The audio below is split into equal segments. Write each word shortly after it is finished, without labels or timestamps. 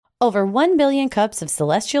Over 1 billion cups of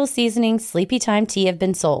celestial seasoning Sleepytime tea have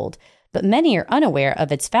been sold, but many are unaware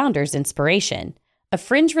of its founder's inspiration. A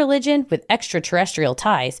fringe religion with extraterrestrial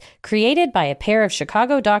ties created by a pair of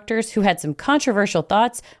Chicago doctors who had some controversial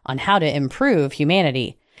thoughts on how to improve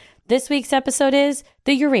humanity. This week's episode is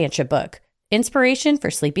the Urantia book, inspiration for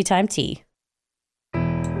Sleepytime tea.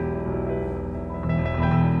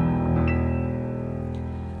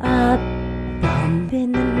 A bump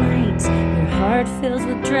in the night, your heart fills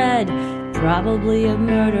with dread. Probably a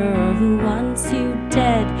murderer who wants you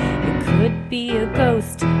dead. It could be a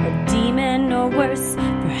ghost, a demon, or worse.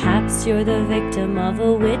 Perhaps you're the victim of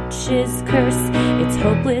a witch's curse. It's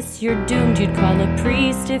hopeless, you're doomed. You'd call a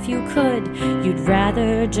priest if you could. You'd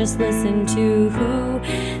rather just listen to who?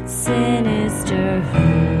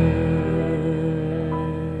 Sinisterhood.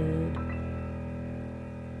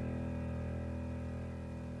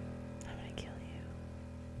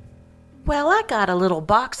 Well, I got a little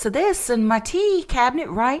box of this in my tea cabinet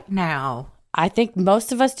right now. I think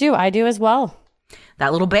most of us do. I do as well.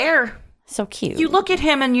 That little bear. So cute. You look at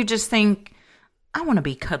him and you just think, I want to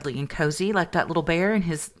be cuddly and cozy like that little bear in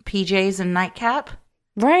his PJs and nightcap.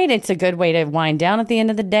 Right. It's a good way to wind down at the end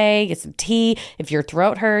of the day, get some tea. If your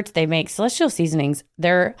throat hurts, they make celestial seasonings.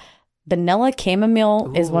 Their vanilla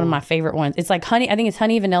chamomile is one of my favorite ones. It's like honey. I think it's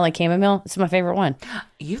honey vanilla chamomile. It's my favorite one.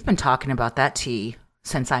 You've been talking about that tea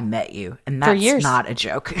since I met you, and that's for years. Not a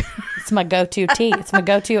joke. It's my go-to tea. It's my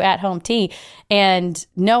go-to at-home tea, and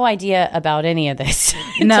no idea about any of this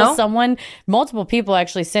until multiple people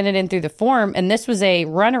actually sent it in through the form, and this was a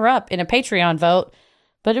runner-up in a Patreon vote,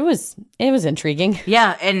 but it was intriguing.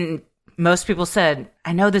 Yeah, and most people said,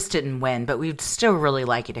 I know this didn't win, but we'd still really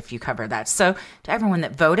like it if you cover that. So to everyone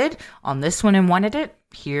that voted on this one and wanted it,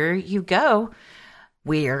 here you go.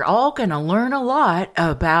 We are all going to learn a lot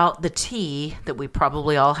about the tea that we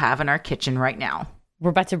probably all have in our kitchen right now. We're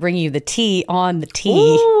about to bring you the tea on the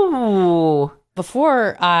tea. Ooh.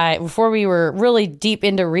 Before we were really deep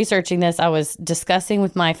into researching this, I was discussing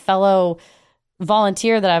with my fellow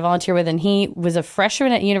volunteer that I volunteer with, and he was a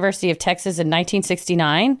freshman at University of Texas in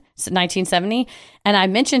 1970. And I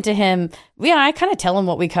mentioned to him, I kind of tell him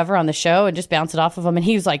what we cover on the show and just bounce it off of him. And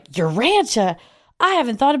he was like, Urantia, I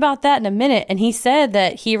haven't thought about that in a minute. And he said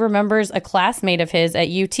that he remembers a classmate of his at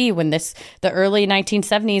UT when the early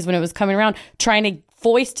 1970s, when it was coming around, trying to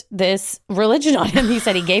foist this religion on him. He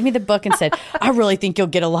said he gave me the book and said, I really think you'll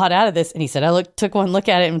get a lot out of this. And he said, I took one look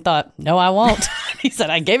at it and thought, no, I won't. He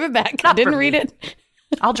said, I gave it back. I didn't read it.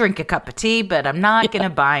 I'll drink a cup of tea, but I'm not going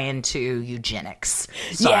to buy into eugenics.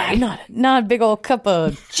 Sorry. Yeah, not a big old cup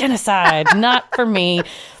of genocide. Not for me.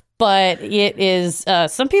 But it is,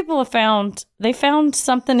 some people have found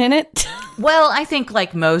something in it. Well, I think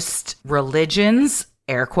like most religions,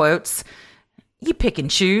 air quotes, you pick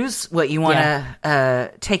and choose what you want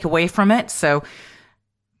to take away from it. So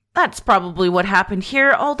that's probably what happened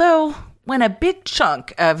here. Although when a big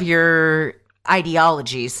chunk of your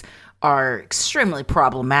ideologies are extremely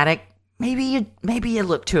problematic, maybe you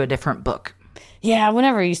look to a different book. Yeah,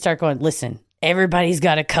 whenever you start going, listen, everybody's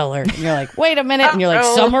got a color. And you're like, wait a minute. And you're like,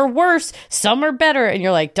 some are worse, some are better. And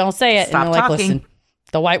you're like, don't say it. Stop and you're talking. like, listen,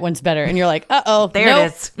 the white one's better. And you're like, uh-oh. There nope,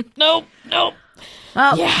 it is. Nope.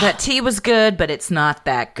 Well, that tea was good, but it's not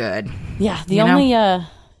that good. Yeah, the only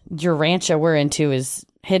Urantia we're into is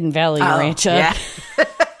Hidden Valley Urantia. Yeah.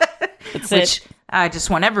 That's Which it. I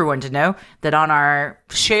just want everyone to know that on our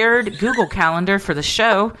shared Google Calendar for the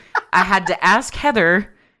show, I had to ask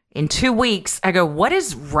Heather in 2 weeks. I go, what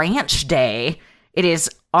is Ranch Day? It is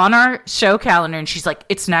on our show calendar. And she's like,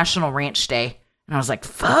 it's National Ranch Day. And I was like,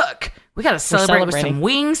 fuck, we got to celebrate with some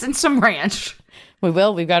wings and some ranch. We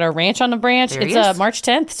will. We've got our ranch on the branch. It's March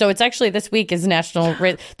 10th. So it's actually this week is National.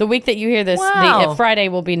 The week that you hear this, the Friday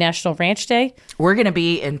will be National Ranch Day. We're going to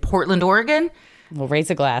be in Portland, Oregon. We'll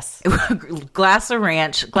raise a glass. Glass of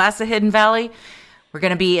ranch, glass of Hidden Valley. We're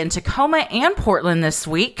going to be in Tacoma and Portland this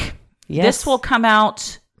week. Yes. This will come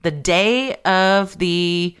out the day of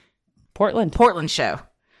the Portland show.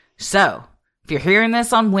 So if you're hearing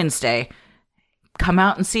this on Wednesday, come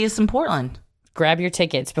out and see us in Portland. Grab your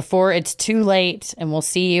tickets before it's too late, and we'll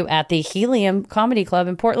see you at the Helium Comedy Club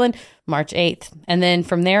in Portland, March 8th. And then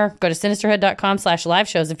from there, go to sinisterhood.com/live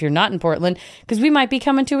shows if you're not in Portland, because we might be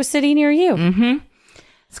coming to a city near you. Mm-hmm.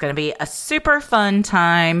 It's going to be a super fun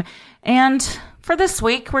time. And for this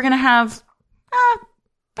week, we're going to have,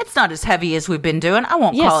 it's not as heavy as we've been doing. I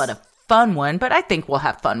won't call it a fun one, but I think we'll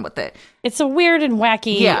have fun with it. It's a weird and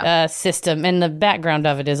wacky system, and the background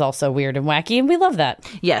of it is also weird and wacky, and we love that.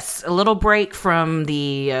 Yes, a little break from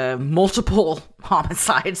the multiple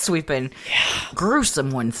homicides. We've been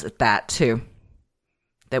gruesome ones at that, too.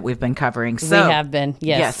 that we've been covering. So, we have been.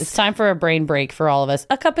 Yes. It's time for a brain break for all of us.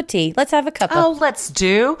 A cup of tea. Let's have a cup Oh, let's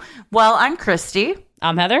do. Well, I'm Christy.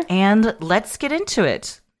 I'm Heather. And let's get into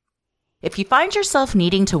it. If you find yourself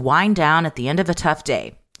needing to wind down at the end of a tough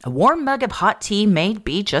day, a warm mug of hot tea may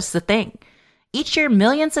be just the thing. Each year,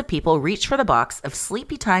 millions of people reach for the box of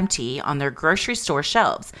Sleepytime tea on their grocery store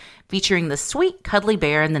shelves, featuring the sweet, cuddly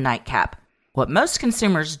bear in the nightcap. What most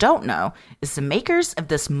consumers don't know is the makers of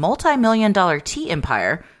this multi-million-dollar tea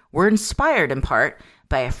empire were inspired in part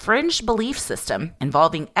by a fringe belief system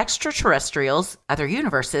involving extraterrestrials, other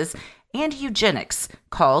universes, and eugenics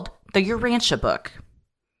called the Urantia book.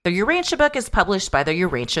 The Urantia book is published by the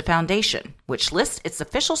Urantia Foundation, which lists its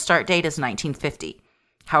official start date as 1950.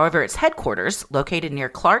 However, its headquarters, located near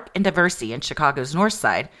Clark and Diversey in Chicago's North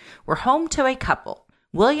Side, were home to a couple,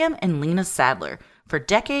 William and Lena Sadler, for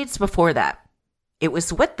decades before that. It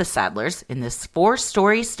was with the Sadlers in this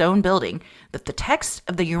 4-story stone building that the text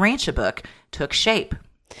of the Urantia book took shape.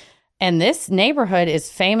 And this neighborhood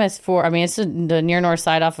is famous for, it's the near north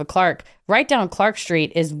side off of Clark. Right down Clark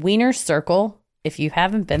Street is Wiener Circle. If you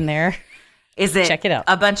haven't been there, check it out.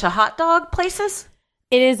 A bunch of hot dog places?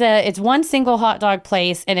 It's one single hot dog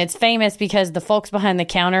place, and it's famous because the folks behind the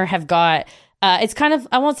counter have got, it's kind of,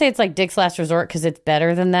 I won't say it's like Dick's Last Resort because it's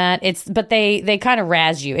better than that. But they kind of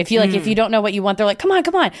razz you. If you don't know what you want, they're like, come on,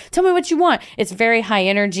 tell me what you want. It's very high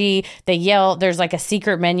energy. They yell. There's like a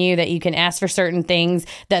secret menu that you can ask for certain things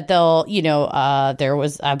that they'll, there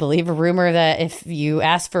was, I believe, a rumor that if you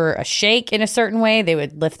ask for a shake in a certain way, they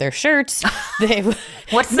would lift their shirts.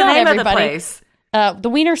 What's the name of the place? The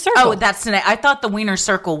Wiener Circle. Oh, that's the name. I thought the Wiener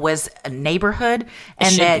Circle was a neighborhood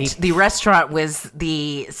and that the restaurant was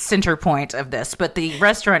the center point of this, but the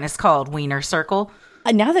restaurant is called Wiener Circle.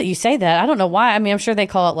 Now that you say that, I don't know why. I'm sure they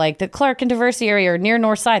call it like the Clark and Diversey area or near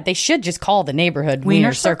North Side. They should just call the neighborhood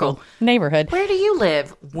Wiener Circle neighborhood. Where do you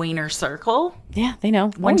live? Wiener Circle. Yeah, they know.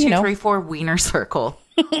 1, 2, 3, 4 Wiener Circle.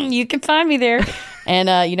 You can find me there.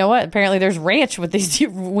 And you know what? Apparently there's ranch with this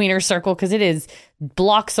Wiener Circle because it is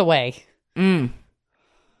blocks away.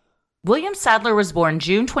 William Sadler was born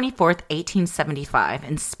June 24th, 1875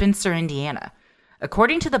 in Spencer, Indiana.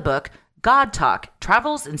 According to the book God Talk,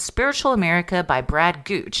 Travels in Spiritual America by Brad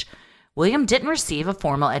Gooch, William didn't receive a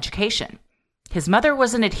formal education. His mother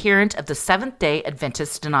was an adherent of the Seventh-day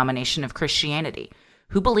Adventist denomination of Christianity,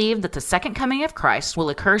 who believed that the second coming of Christ will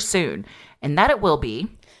occur soon, and that it will be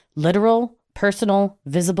literal, personal,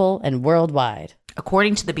 visible, and worldwide.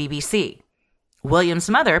 According to the BBC, William's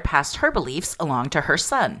mother passed her beliefs along to her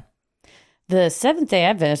son. The Seventh-day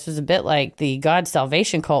Adventist was a bit like the God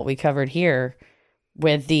salvation cult we covered here,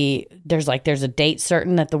 with there's a date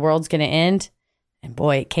certain that the world's going to end, and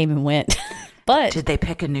boy, it came and went. But did they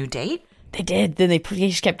pick a new date? They did. Then they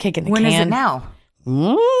just kept kicking the can. When is it now?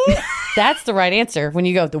 That's the right answer. When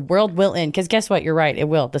you go, the world will end. Because guess what? You're right. It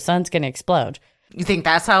will. The sun's going to explode. You think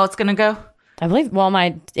that's how it's going to go? I believe. Well,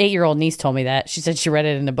 my 8-year-old niece told me that. She said she read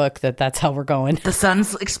it in a book that's how we're going. The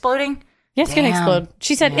sun's exploding? Yeah, it's going to explode.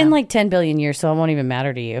 She said in like 10 billion years, so it won't even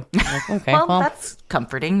matter to you. Like, okay, well, that's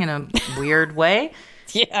comforting in a weird way.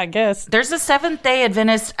 Yeah, I guess. There's a Seventh-day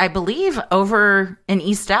Adventist, I believe, over in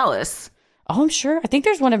East Dallas. Oh, I'm sure. I think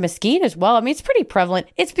there's one in Mesquite as well. It's pretty prevalent.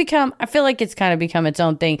 I feel like it's kind of become its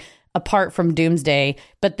own thing apart from Doomsday.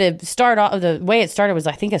 But the way it started was,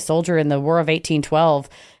 I think, a soldier in the War of 1812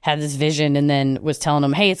 had this vision and then was telling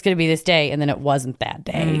them, hey, it's going to be this day. And then it wasn't that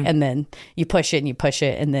day. And then you push it and you push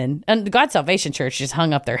it. And the God Salvation Church just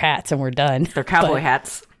hung up their hats and we're done. Their cowboy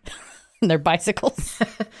hats. And their bicycles.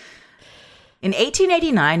 In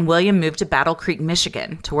 1889, William moved to Battle Creek,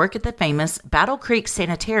 Michigan to work at the famous Battle Creek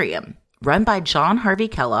Sanitarium, run by John Harvey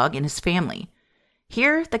Kellogg and his family.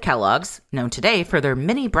 Here, the Kellogg's, known today for their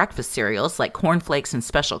many breakfast cereals like Corn Flakes and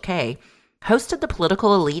Special K, hosted the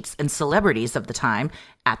political elites and celebrities of the time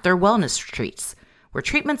at their wellness retreats, where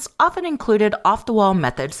treatments often included off-the-wall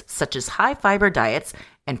methods such as high-fiber diets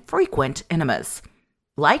and frequent enemas.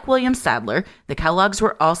 Like William Sadler, the Kellogg's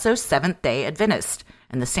were also Seventh-day Adventist,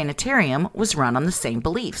 and the sanitarium was run on the same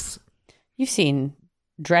beliefs. You've seen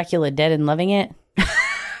Dracula Dead and Loving It?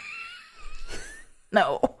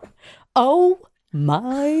 No. Oh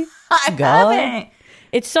my I God. haven't.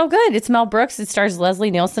 It's so good. It's Mel Brooks. It stars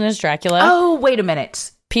Leslie Nielsen as Dracula. Oh, wait a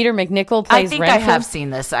minute. Peter McNichol plays I think Renfield. I have seen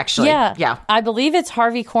this, actually. Yeah. I believe it's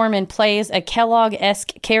Harvey Korman plays a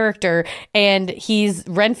Kellogg-esque character, and he's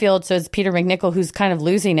Renfield, so it's Peter McNichol who's kind of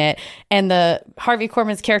losing it. And the Harvey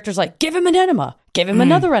Korman's character's like, give him an enema. Give him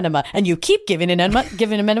another enema, and you keep giving him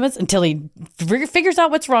enemas until he figures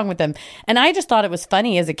out what's wrong with him. And I just thought it was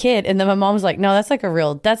funny as a kid. And then my mom was like, no, that's like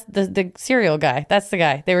that's the cereal guy. That's the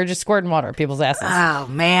guy. They were just squirting water at people's asses. Oh,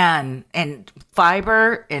 man. And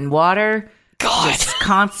fiber and water. God. Just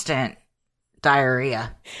constant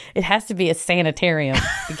diarrhea. It has to be a sanitarium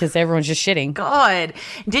because everyone's just shitting. God.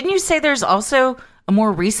 Didn't you say there's also a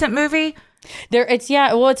more recent movie? It's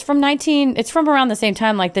from around the same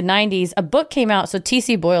time, like the 90s. A book came out. So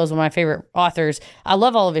T.C. Boyle is one of my favorite authors. I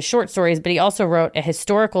love all of his short stories, but he also wrote a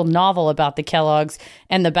historical novel about the Kellogg's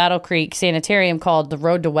and the Battle Creek Sanitarium called The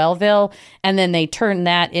Road to Wellville. And then they turned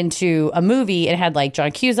that into a movie. It had like John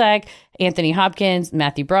Cusack, Anthony Hopkins,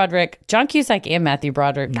 Matthew Broderick. John Cusack and Matthew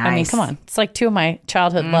Broderick. Nice. I mean, come on. It's like two of my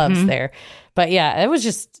childhood loves there. But yeah, it was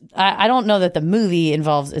just, I don't know that the movie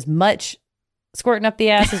involves as much squirting up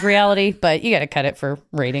the ass is reality, but you got to cut it for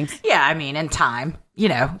ratings. Yeah, I mean, in time. You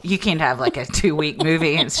know, you can't have like a 2-week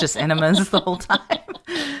movie and it's just enemas the whole time.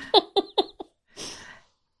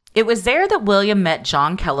 It was there that William met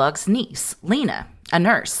John Kellogg's niece, Lena, a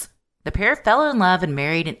nurse. The pair fell in love and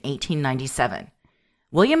married in 1897.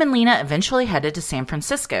 William and Lena eventually headed to San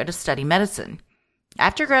Francisco to study medicine.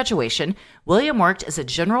 After graduation, William worked as a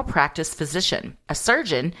general practice physician, a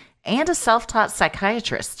surgeon, and a self-taught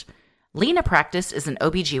psychiatrist. Lena practiced as an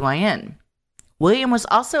OBGYN. William was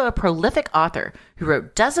also a prolific author who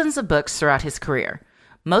wrote dozens of books throughout his career,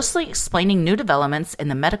 mostly explaining new developments in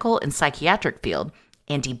the medical and psychiatric field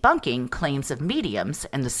and debunking claims of mediums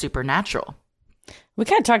and the supernatural. We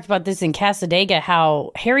kind of talked about this in Casadega,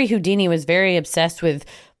 how Harry Houdini was very obsessed with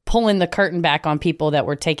pulling the curtain back on people that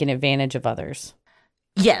were taking advantage of others.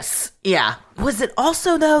 Yes, yeah. Was it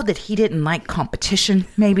also, though, that he didn't like competition,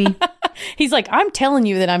 maybe? He's like, I'm telling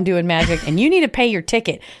you that I'm doing magic and you need to pay your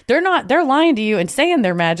ticket. They're lying to you and saying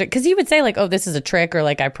they're magic. Because he would say like, oh, this is a trick or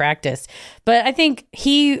like I practiced. But I think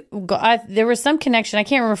there was some connection. I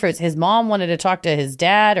can't remember if it was his mom wanted to talk to his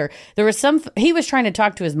dad or he was trying to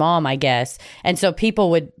talk to his mom, I guess. And so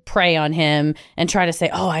people would prey on him and try to say,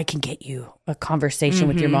 oh, I can get you a conversation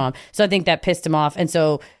with your mom. So I think that pissed him off. And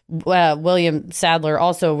so William Sadler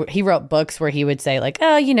also, he wrote books where he would say like,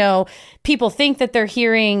 oh, people think that they're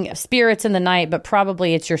hearing spirits in the night, but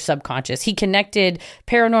probably it's your subconscious. He connected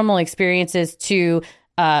paranormal experiences to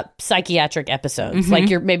psychiatric episodes. Like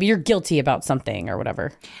maybe you're guilty about something or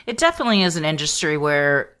whatever. It definitely is an industry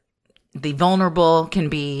where the vulnerable can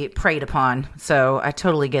be preyed upon. So I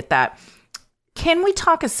totally get that. Can we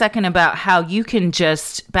talk a second about how you can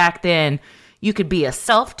back then, you could be a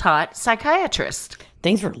self-taught psychiatrist?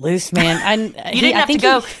 Things were loose, man. You didn't have to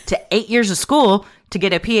go to 8 years of school to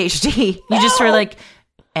get a PhD. You just were like,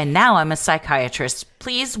 and now I'm a psychiatrist.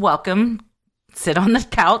 Please welcome, sit on the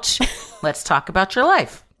couch. Let's talk about your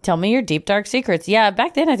life. Tell me your deep, dark secrets. Yeah,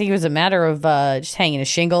 back then I think it was a matter of just hanging a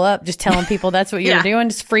shingle up, just telling people that's what you're doing,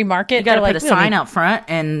 just free market. You got to put a sign out front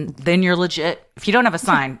and then you're legit. If you don't have a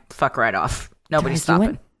sign, fuck right off. Nobody's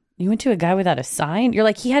stopping. You went to a guy without a sign? You're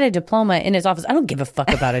like, he had a diploma in his office. I don't give a fuck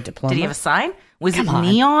about a diploma. Did he have a sign? Was it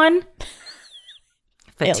neon?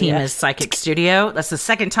 Fatima's Psychic Studio. That's the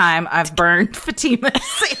second time I've burned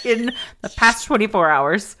Fatima's in the past 24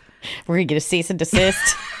 hours. We're going to get a cease and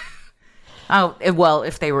desist. Oh, well,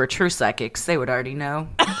 if they were true psychics, they would already know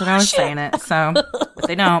that I was saying it. So, but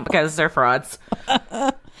they don't because they're frauds.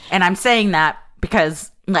 And I'm saying that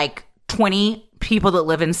because like 20 people that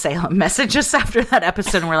live in Salem messaged us after that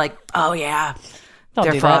episode and we're like, oh yeah,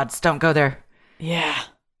 they're frauds. Don't go there. Yeah.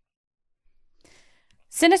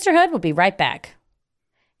 Sinisterhood will be right back.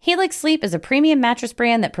 Helix Sleep is a premium mattress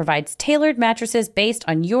brand that provides tailored mattresses based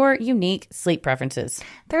on your unique sleep preferences.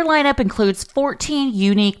 Their lineup includes 14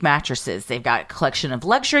 unique mattresses. They've got a collection of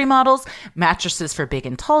luxury models, mattresses for big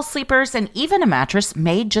and tall sleepers, and even a mattress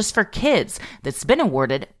made just for kids that's been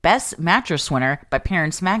awarded Best Mattress Winner by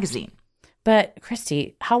Parents Magazine. But,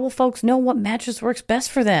 Christy, how will folks know what mattress works best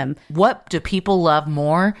for them? What do people love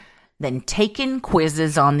more than taking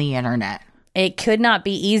quizzes on the internet? It could not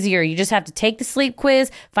be easier. You just have to take the sleep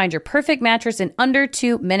quiz, find your perfect mattress in under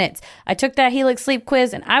 2 minutes. I took that Helix sleep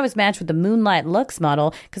quiz and I was matched with the Moonlight Luxe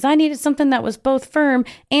model because I needed something that was both firm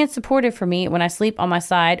and supportive for me when I sleep on my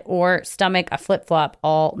side or stomach. I flip-flop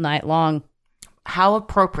all night long. How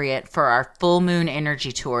appropriate for our full moon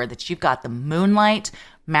energy tour that you've got the Moonlight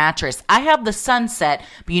mattress. I have the Sunset,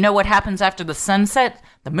 but you know what happens after the sunset?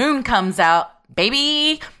 The moon comes out,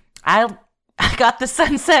 baby. I got the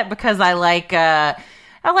Sunset because I like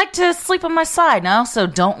to sleep on my side, and I also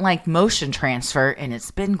don't like motion transfer, and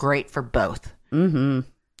it's been great for both. Mm-hmm.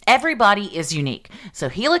 Every body is unique, so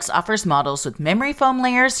Helix offers models with memory foam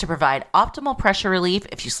layers to provide optimal pressure relief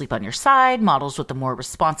if you sleep on your side, models with a more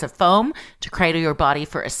responsive foam to cradle your body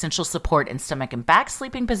for essential support in stomach and back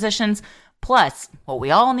sleeping positions, plus what we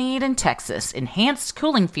all need in Texas, enhanced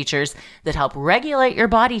cooling features that help regulate your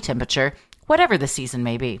body temperature, whatever the season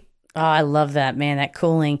may be. Oh, I love that, man, that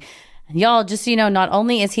cooling. Y'all, just so you know, not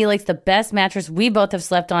only is Helix the best mattress we both have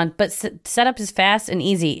slept on, but setup is fast and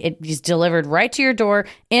easy. It is delivered right to your door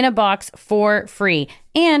in a box for free.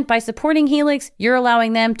 And by supporting Helix, you're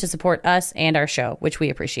allowing them to support us and our show, which we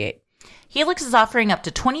appreciate. Helix is offering up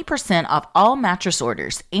to 20% off all mattress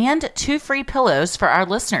orders and 2 free pillows for our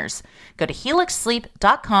listeners. Go to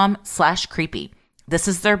helixsleep.com/creepy. This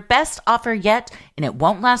is their best offer yet, and it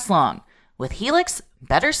won't last long. With Helix,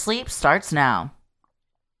 better sleep starts now.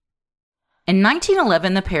 In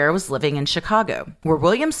 1911, the pair was living in Chicago, where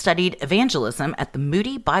William studied evangelism at the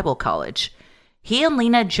Moody Bible College. He and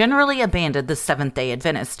Lena generally abandoned the Seventh-day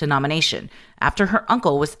Adventist denomination after her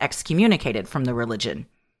uncle was excommunicated from the religion.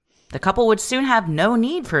 The couple would soon have no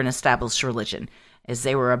need for an established religion, as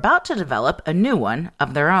they were about to develop a new one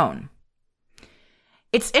of their own.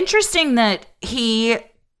 It's interesting that he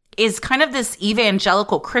is kind of this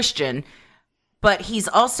evangelical Christian, but he's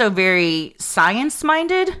also very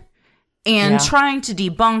science-minded and trying to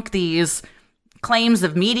debunk these claims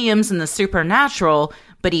of mediums and the supernatural,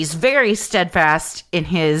 but he's very steadfast in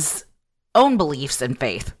his own beliefs and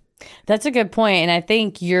faith. That's a good point, and I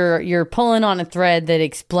think you're pulling on a thread that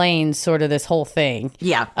explains sort of this whole thing.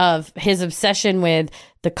 Yeah. Of his obsession with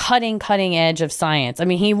the cutting edge of science. I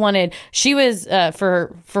mean, she was,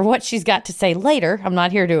 for what she's got to say later, I'm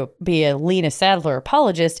not here to be a Lena Sadler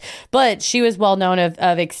apologist, but she was well known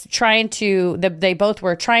they both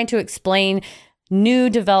were trying to explain new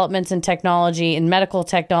developments in technology and medical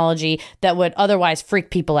technology that would otherwise freak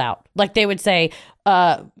people out. Like they would say,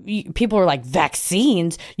 people were like,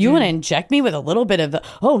 vaccines? You want to inject me with a little bit of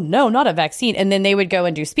oh no, not a vaccine. And then they would go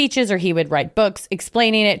and do speeches, or he would write books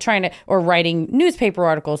explaining it, or writing newspaper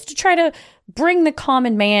articles to try to bring the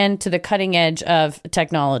common man to the cutting edge of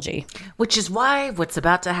technology. Which is why what's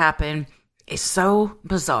about to happen is so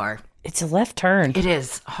bizarre. It's a left turn. It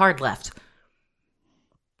is hard left.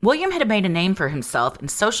 William had made a name for himself in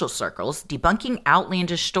social circles, debunking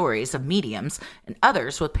outlandish stories of mediums and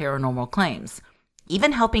others with paranormal claims,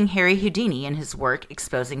 even helping Harry Houdini in his work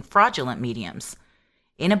exposing fraudulent mediums.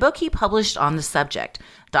 In a book he published on the subject,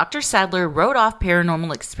 Dr. Sadler wrote off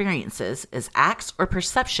paranormal experiences as acts or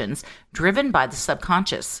perceptions driven by the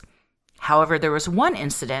subconscious. However, there was one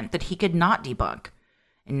incident that he could not debunk.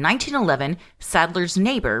 In 1911, Sadler's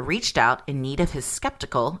neighbor reached out in need of his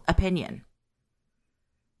skeptical opinion.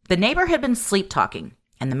 The neighbor had been sleep-talking,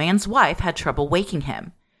 and the man's wife had trouble waking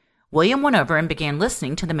him. William went over and began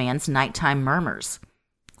listening to the man's nighttime murmurs.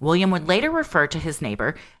 William would later refer to his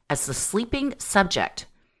neighbor as the sleeping subject.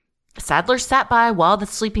 Sadler sat by while the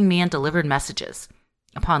sleeping man delivered messages.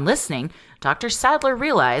 Upon listening, Dr. Sadler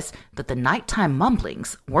realized that the nighttime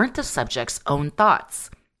mumblings weren't the subject's own thoughts.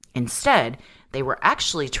 Instead, they were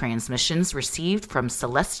actually transmissions received from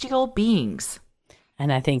celestial beings.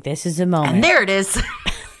 And I think this is a moment. And there it is.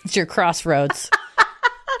 It's your crossroads.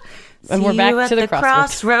 And we're back to the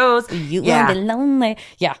crossroads. You won't be lonely.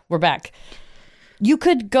 Yeah, we're back. You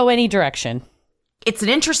could go any direction. It's an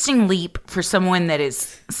interesting leap for someone that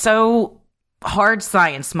is so hard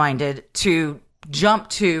science-minded to jump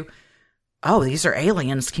to, oh, these are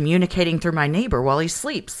aliens communicating through my neighbor while he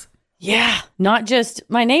sleeps. Yeah, not just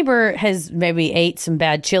my neighbor has maybe ate some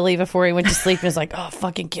bad chili before he went to sleep and is like, oh,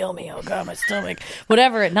 fucking kill me. Oh, God, my stomach.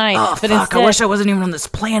 Whatever at night. Oh, but fuck, instead, I wish I wasn't even on this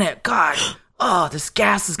planet. God, oh, this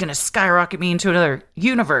gas is going to skyrocket me into another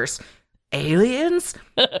universe. Aliens?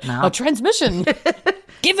 No. A transmission.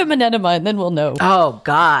 Give him an enema and then we'll know. Oh,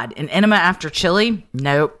 God. An enema after chili?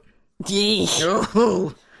 Nope.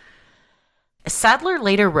 Sadler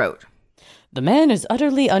later wrote, the man is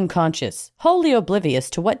utterly unconscious, wholly oblivious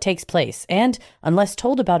to what takes place, and, unless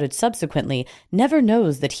told about it subsequently, never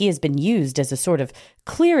knows that he has been used as a sort of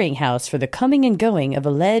clearinghouse for the coming and going of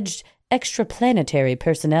alleged extraplanetary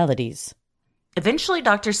personalities. Eventually,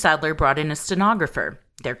 Dr. Sadler brought in a stenographer,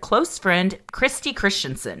 their close friend, Christy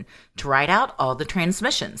Christensen, to write out all the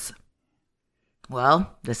transmissions.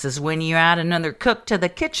 Well, this is when you add another cook to the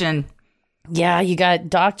kitchen. Yeah, you got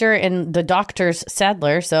doctor and the doctor's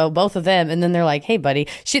Sadler, so both of them. And then they're like, hey, buddy.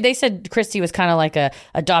 They said Christy was kind of like a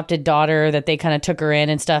adopted daughter, that they kind of took her in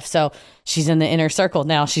and stuff. So she's in the inner circle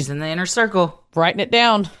now. She's in the inner circle. Writing it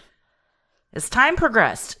down. As time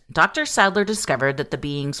progressed, Dr. Sadler discovered that the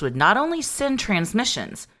beings would not only send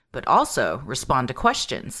transmissions, but also respond to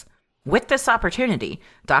questions. With this opportunity,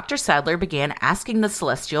 Dr. Sadler began asking the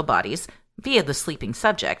celestial bodies, via the sleeping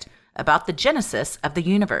subject, about the genesis of the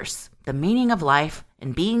universe, the meaning of life,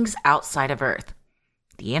 and beings outside of Earth.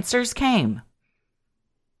 The answers came.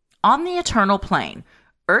 On the eternal plane,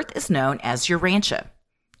 Earth is known as Urantia.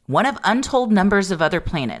 One of untold numbers of other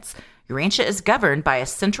planets, Urantia is governed by a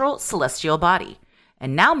central celestial body,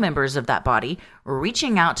 and now members of that body are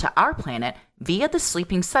reaching out to our planet via the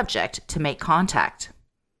sleeping subject to make contact.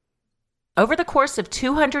 Over the course of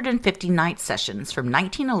 250 night sessions from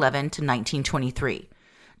 1911 to 1923,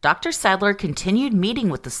 Dr. Sadler continued meeting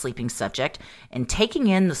with the sleeping subject and taking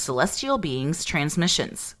in the celestial beings'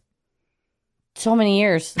 transmissions. So many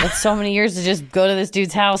years. That's so many years to just go to this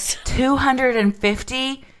dude's house.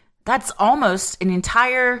 250? That's almost an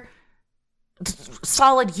entire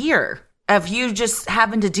solid year of you just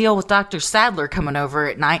having to deal with Dr. Sadler coming over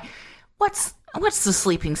at night. What's the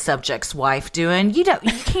sleeping subject's wife doing? You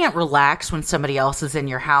can't relax when somebody else is in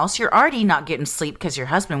your house. You're already not getting sleep because your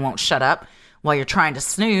husband won't shut up while you're trying to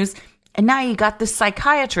snooze. And now you got this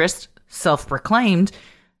psychiatrist, self-proclaimed,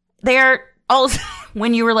 there all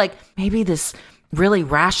when you were like, maybe this really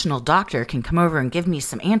rational doctor can come over and give me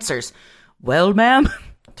some answers. Well, ma'am,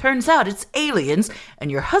 turns out it's aliens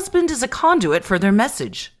and your husband is a conduit for their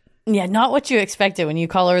message. Yeah, not what you expected when you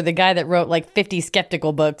call her the guy that wrote like 50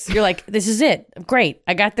 skeptical books. You're like, this is it. Great.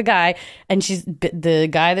 I got the guy. And the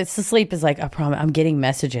guy that's asleep is like, I promise, I'm getting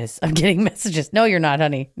messages. I'm getting messages. No, you're not,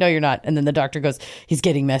 honey. No, you're not. And then the doctor goes, he's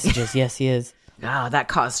getting messages. Yes, he is. Oh, that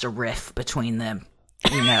caused a rift between them.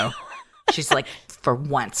 You know, she's like, for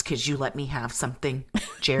once, could you let me have something,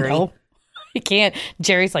 Jerry? No, you can't.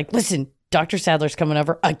 Jerry's like, listen, Dr. Sadler's coming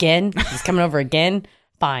over again. He's coming over again.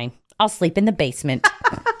 Fine. I'll sleep in the basement.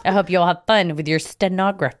 I hope you'll have fun with your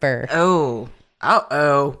stenographer. Oh.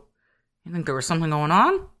 Uh-oh. You think there was something going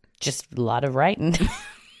on? Just a lot of writing.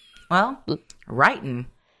 Well, writing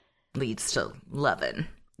leads to loving.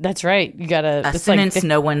 That's right. You gotta... A sentence like,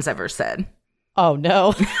 no one's ever said. Oh,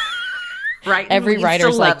 no. Writing every leads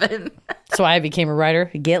writer's to like, loving. So I became a writer.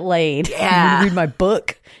 Get laid. Yeah. Read my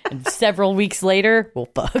book. And several weeks later, well,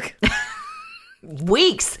 fuck.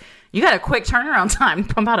 Weeks? You got a quick turnaround time.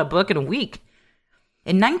 Pump out a book in a week.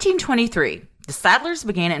 In 1923, the Sadlers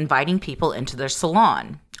began inviting people into their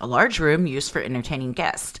salon, a large room used for entertaining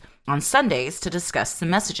guests, on Sundays to discuss the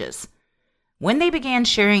messages. When they began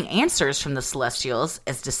sharing answers from the Celestials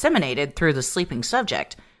as disseminated through the sleeping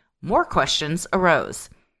subject, more questions arose.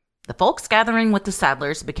 The folks gathering with the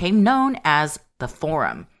Sadlers became known as the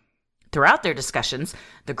Forum. Throughout their discussions,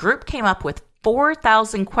 the group came up with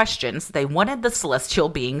 4,000 questions they wanted the celestial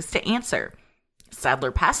beings to answer.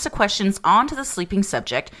 Sadler passed the questions on to the sleeping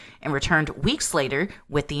subject and returned weeks later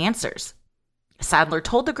with the answers. Sadler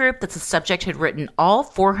told the group that the subject had written all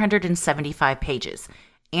 475 pages,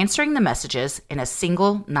 answering the messages in a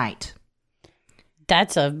single night.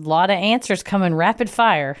 That's a lot of answers coming rapid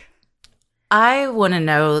fire. I want to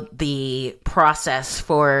know the process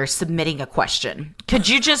for submitting a question. Could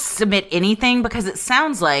you just submit anything? Because it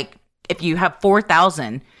sounds like if you have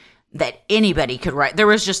 4,000 that anybody could write. There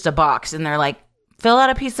was just a box and they're like, fill out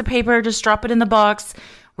a piece of paper, just drop it in the box.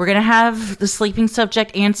 We're going to have the sleeping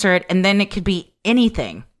subject answer it. And then it could be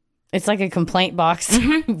anything. It's like a complaint box.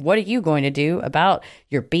 Mm-hmm. What are you going to do about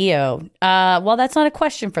your BO? Well, that's not a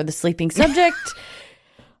question for the sleeping subject.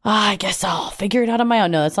 I guess I'll figure it out on my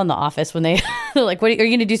own. No, that's on The Office when they're like, what are you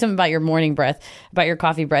going to do something about your morning breath, about your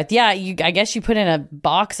coffee breath? Yeah, I guess you put in a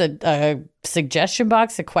box, a suggestion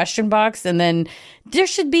box, a question box. And then there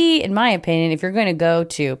should be, in my opinion, if you're going to go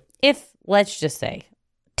to, let's just say,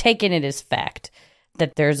 taking it as fact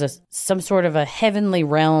that there's some sort of a heavenly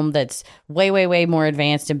realm that's way, way, way more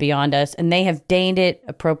advanced and beyond us. And they have deigned it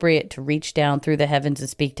appropriate to reach down through the heavens and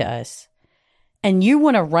speak to us. And you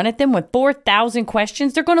want to run at them with 4,000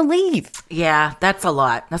 questions, they're going to leave. Yeah, that's a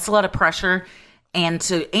lot. That's a lot of pressure. And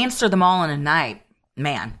to answer them all in a night,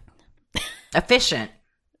 man, efficient.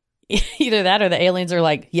 Either that or the aliens are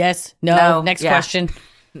like, yes, no, next question.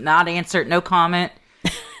 Not answered, no comment.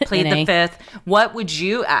 Plead the fifth. What would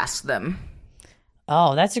you ask them?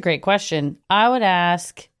 Oh, that's a great question. I would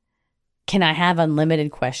ask, can I have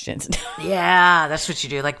unlimited questions? Yeah, that's what you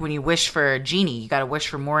do. Like when you wish for a genie, you got to wish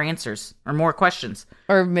for more answers or more questions.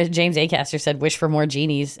 Or James Acaster said, wish for more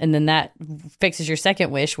genies. And then that fixes your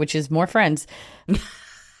second wish, which is more friends.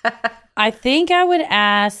 I think I would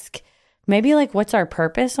ask maybe like, what's our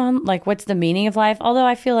purpose on, like, what's the meaning of life? Although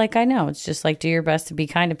I feel like I know it's just like, do your best to be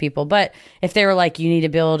kind to people. But if they were like, you need to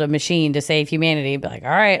build a machine to save humanity, I'd be like, all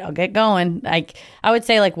right, I'll get going. Like, I would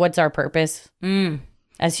say like, what's our purpose?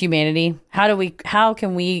 As humanity? How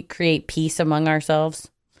can we create peace among ourselves?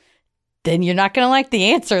 Then you're not going to like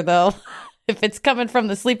the answer, though, if it's coming from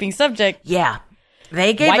the sleeping subject. Yeah.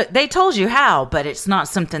 They gave it. They told you how, but it's not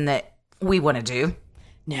something that we want to do.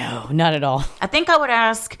 No, not at all. I think I would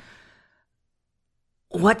ask,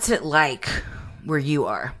 what's it like where you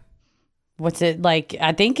are? What's it like?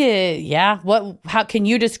 I think how can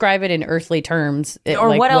you describe it in earthly terms? Or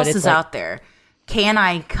like, what else is out there? Can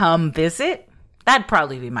I come visit? That'd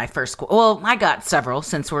probably be my first. Well, I got several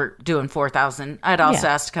since we're doing 4,000. I'd also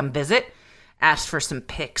ask to come visit, ask for some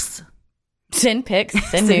pics. Send pics,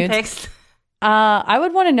 send nudes. Pics. I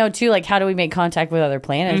would want to know too, like, how do we make contact with other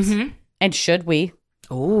planets? Mm-hmm. And should we?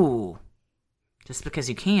 Ooh. Just because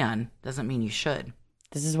you can doesn't mean you should.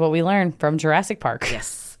 This is what we learned from Jurassic Park.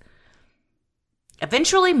 Yes.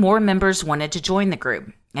 Eventually, more members wanted to join the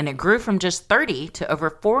group, and it grew from just 30 to over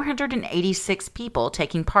 486 people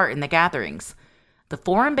taking part in the gatherings. The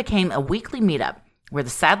forum became a weekly meetup where the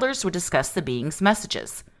Sadlers would discuss the beings'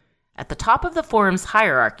 messages. At the top of the forum's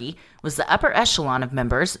hierarchy was the upper echelon of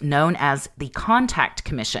members known as the Contact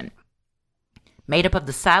Commission. Made up of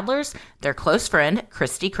the Sadlers, their close friend,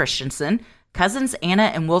 Christy Christensen, cousins Anna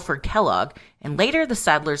and Wilford Kellogg, and later the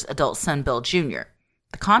Sadlers' adult son, Bill Jr.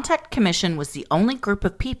 The Contact Commission was the only group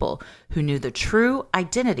of people who knew the true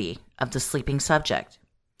identity of the sleeping subject.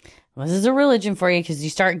 Well, this is a religion for you because you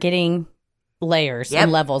start getting layers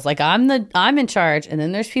and levels. Like I'm in charge, and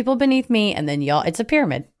then there's people beneath me, and then y'all. It's a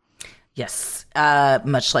pyramid. Yes,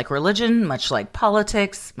 much like religion, much like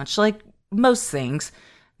politics, much like most things,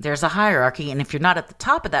 there's a hierarchy, and if you're not at the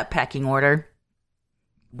top of that pecking order,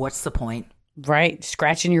 what's the point? Right,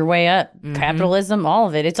 scratching your way up. Mm-hmm. Capitalism, all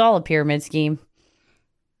of it. It's all a pyramid scheme.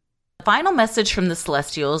 The final message from the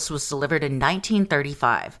Celestials was delivered in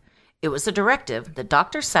 1935. It was a directive that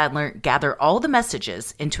Dr. Sadler gather all the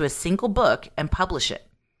messages into a single book and publish it.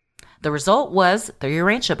 The result was the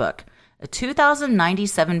Urantia book, a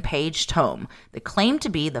 2,097-page tome that claimed to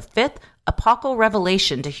be the fifth apocal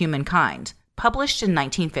revelation to humankind, published in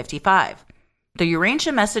 1955. The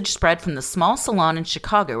Urantia message spread from the small salon in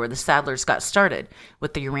Chicago where the Sadlers got started,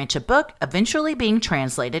 with the Urantia book eventually being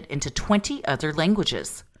translated into 20 other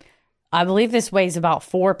languages. I believe this weighs about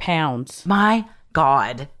 4 pounds. My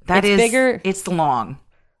God. It's bigger. It's long.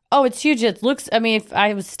 Oh, it's huge. It looks, I mean, if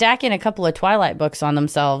I was stacking a couple of Twilight books on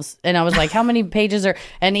themselves, and I was like, how many pages are,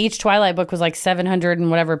 and each Twilight book was like 700 and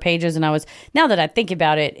whatever pages, and I was, now that I think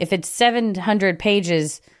about it, if it's 700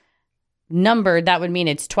 pages numbered, that would mean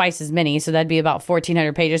it's twice as many, so that'd be about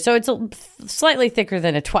 1,400 pages. So it's slightly thicker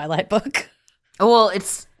than a Twilight book. Well,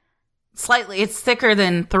 it's thicker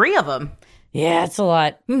than 3 of them. Yeah, it's a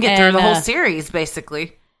lot. You can get through the whole series,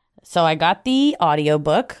 basically. So I got the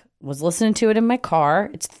audiobook, was listening to it in my car.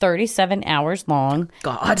 It's 37 hours long.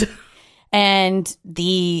 God. And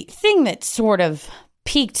the thing that sort of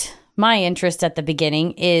piqued my interest at the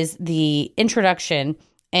beginning is the introduction.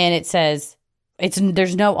 And it says,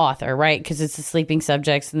 there's no author, right? Because it's the sleeping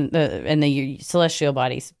subjects and the celestial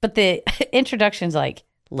bodies. But the introduction's like,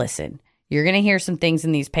 listen, you're going to hear some things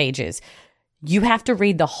in these pages. You have to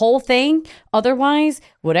read the whole thing. Otherwise,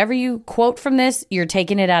 whatever you quote from this, you're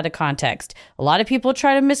taking it out of context. A lot of people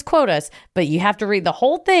try to misquote us, but you have to read the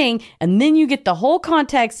whole thing and then you get the whole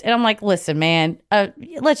context. And I'm like, listen, man,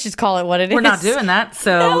 let's just call it what it is. We're not doing that.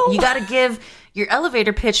 So you got to give your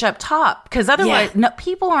elevator pitch up top because otherwise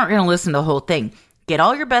people aren't going to listen to the whole thing. Get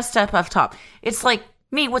all your best stuff up top. It's like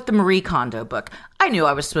me with the Marie Kondo book. I knew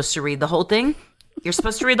I was supposed to read the whole thing. You're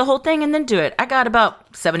supposed to read the whole thing and then do it. I got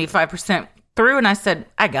about 75% through and I said,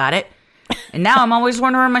 I got it. And now I'm always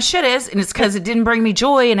wondering where my shit is. And it's because it didn't bring me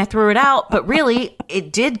joy and I threw it out. But really,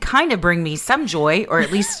 it did kind of bring me some joy or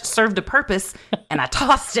at least served a purpose. And I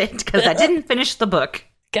tossed it because I didn't finish the book.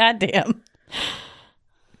 Goddamn.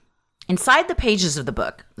 Inside the pages of the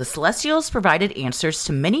book, the Celestials provided answers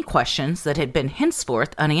to many questions that had been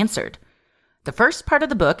henceforth unanswered. The first part of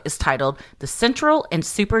the book is titled The Central and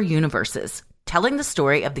Super Universes, telling the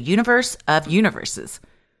story of the universe of universes.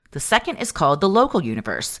 The second is called The Local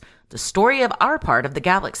Universe, the story of our part of the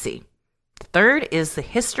galaxy. The third is The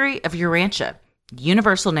History of Urantia, the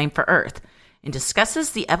universal name for Earth, and discusses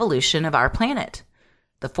the evolution of our planet.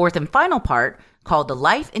 The fourth and final part, called The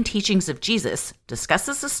Life and Teachings of Jesus,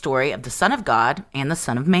 discusses the story of the Son of God and the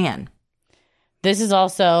Son of Man. This is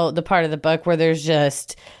also the part of the book where there's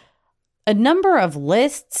just a number of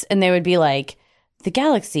lists, and they would be like, the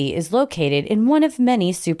galaxy is located in one of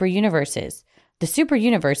many super universes. The super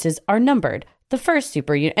universes are numbered. The first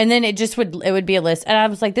super and then it would be a list. And I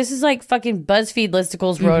was like, this is like fucking BuzzFeed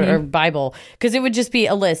listicles wrote or Bible, because it would just be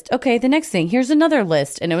a list. Okay, the next thing, here's another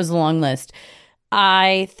list. And it was a long list.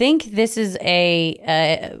 I think this is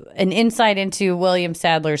an insight into William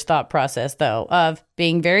Sadler's thought process, though, of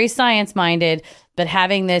being very science-minded, but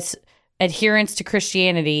having this adherence to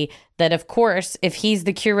Christianity that, of course, if he's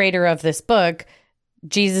the curator of this book,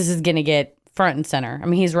 Jesus is going to get front and center. I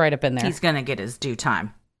mean, he's right up in there. He's going to get his due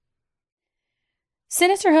time.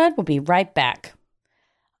 Sinisterhood will be right back.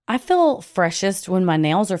 I feel freshest when my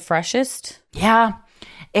nails are freshest. Yeah.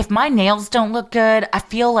 If my nails don't look good, I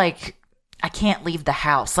feel like I can't leave the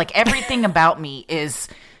house. Like everything about me is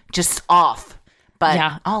just off. But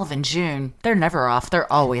yeah. Olive and June, they're never off.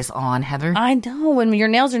 They're always on, Heather. I know. When your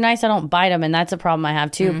nails are nice, I don't bite them, and that's a problem I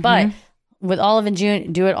have too. But with Olive and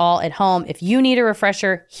June, do it all at home. If you need a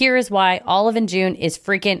refresher, here is why Olive and June is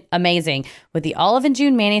freaking amazing. With the Olive and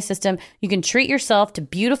June Mani system, you can treat yourself to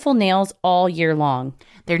beautiful nails all year long.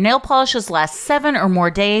 Their nail polishes last 7 or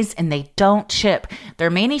more days, and they don't chip.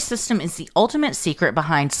 Their Mani system is the ultimate secret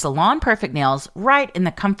behind salon perfect nails, right in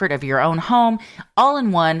the comfort of your own home. All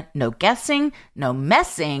in one, no guessing, no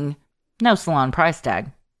messing, no salon price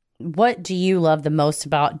tag. What do you love the most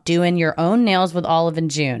about doing your own nails with Olive and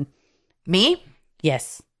June? Me?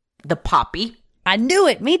 Yes. The poppy. I knew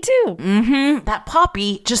it. Me too. That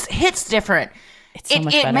poppy just hits different. It's so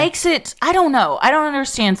much better. It makes it, I don't know. I don't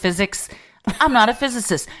understand physics. I'm not a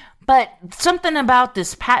physicist. But something about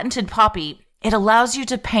this patented poppy, it allows you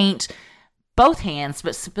to paint both hands,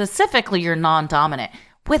 but specifically your non-dominant,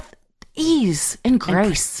 with ease and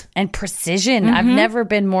grace. And precision. I've never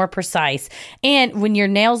been more precise. And when your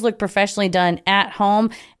nails look professionally done at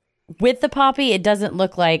home, with the poppy, it doesn't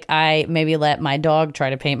look like I maybe let my dog try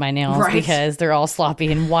to paint my nails because they're all sloppy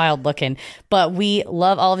and wild looking. But we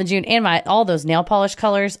love Olive and June and all those nail polish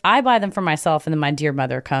colors. I buy them for myself, and then my dear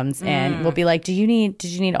mother comes and will be like, did you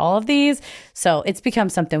need all of these? So it's become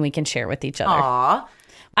something we can share with each other. Aww.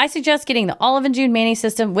 I suggest getting the Olive and June Mani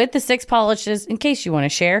system with the 6 polishes in case you want to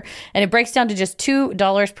share. And it breaks down to just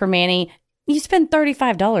 $2 per mani. You spend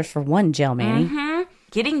 $35 for one gel mani.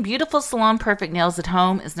 Getting beautiful salon perfect nails at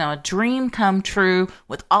home is now a dream come true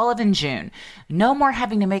with Olive and June. No more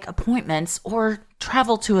having to make appointments or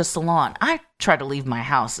travel to a salon. I try to leave my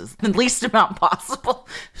house as the least amount possible.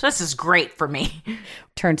 So this is great for me.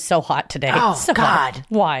 Turned so hot today. Oh, so God. Hot.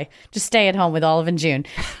 Why? Just stay at home with Olive and June.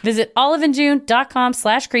 Visit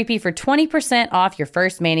oliveandjune.com/creepy for 20% off your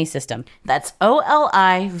first Mani system. That's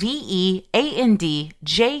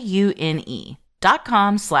oliveandjune.com/CREEPY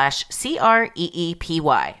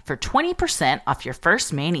for 20% off your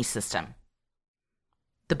first Mani system.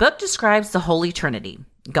 The book describes the Holy Trinity: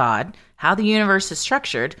 God, how the universe is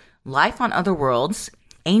structured, life on other worlds,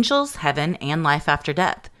 angels, heaven, and life after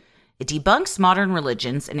death. It debunks modern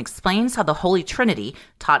religions and explains how the Holy Trinity,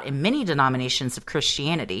 taught in many denominations of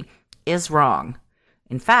Christianity, is wrong.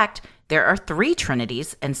 In fact, there are 3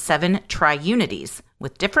 trinities and 7 triunities,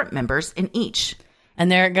 with different members in each. And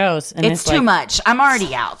there it goes. And it's too much. I'm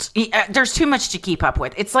already out. There's too much to keep up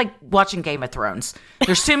with. It's like watching Game of Thrones.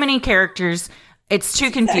 There's too many characters. It's too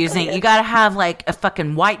confusing. Exactly. You got to have like a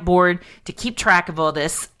fucking whiteboard to keep track of all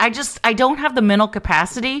this. I don't have the mental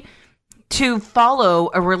capacity to follow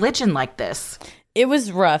a religion like this. It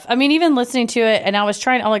was rough. I mean, even listening to it, and I'll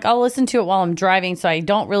listen to it while I'm driving so I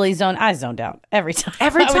don't really I zoned out every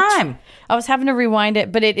time. I was having to rewind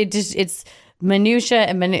it, but it's minutia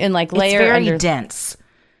and like layer. It's very dense.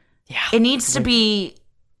 Yeah. It needs to be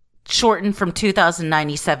shortened from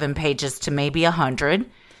 2,097 pages to maybe 100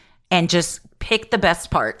 and just pick the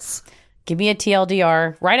best parts. Give me a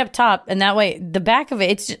TLDR right up top. And that way, the back of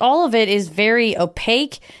it, all of it is very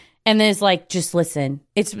opaque. And then it's like, just listen.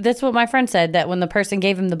 That's what my friend said, that when the person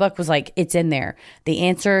gave him the book was like, it's in there. The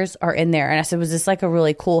answers are in there. And I said, was this like a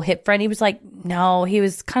really cool hip friend? He was like, no, he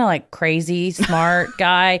was kind of like crazy, smart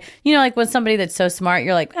guy. You know, like when somebody that's so smart,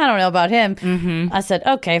 you're like, I don't know about him. I said,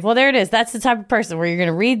 okay, well, there it is. That's the type of person where you're going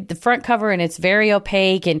to read the front cover and it's very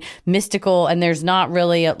opaque and mystical. And there's not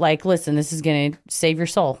really like, listen, this is going to save your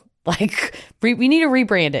soul. Like, we need to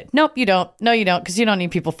rebrand it. Nope, you don't. No, you don't, because you don't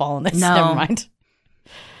need people following this. No. Never mind.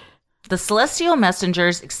 The celestial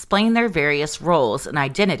messengers explain their various roles and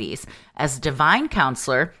identities as divine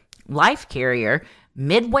counselor, life carrier,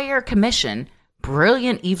 midwayer commission,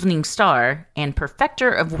 brilliant evening star, and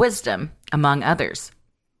perfecter of wisdom, among others.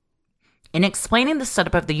 In explaining the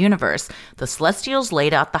setup of the universe, the celestials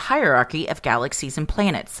laid out the hierarchy of galaxies and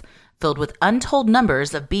planets, filled with untold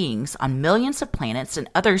numbers of beings on millions of planets and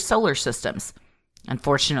other solar systems.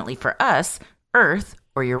 Unfortunately for us, Earth,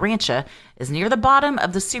 or Urantia, is near the bottom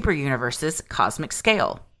of the super-universe's cosmic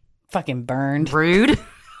scale. Fucking burned. Rude.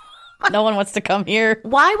 No one wants to come here.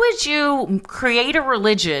 Why would you create a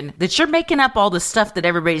religion that you're making up all the stuff that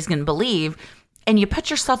everybody's going to believe, and you put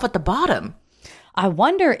yourself at the bottom? I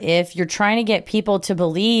wonder if you're trying to get people to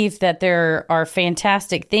believe that there are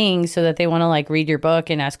fantastic things so that they want to like read your book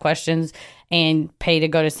and ask questions and pay to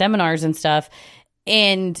go to seminars and stuff.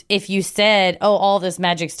 And if you said, oh, all this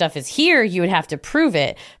magic stuff is here, you would have to prove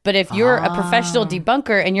it. But if you're a professional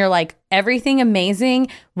debunker and you're like, everything amazing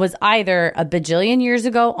was either a bajillion years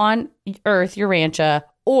ago on Earth, Urantia,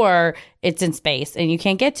 or it's in space and you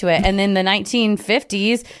can't get to it. And then the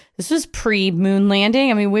 1950s, this was pre-moon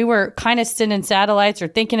landing. I mean, we were kind of sending satellites or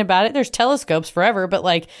thinking about it. There's telescopes forever, but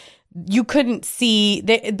like you couldn't see.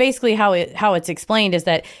 Basically, how it's explained is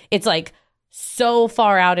that it's like so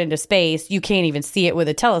far out into space, you can't even see it with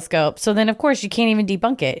a telescope. So then, of course, you can't even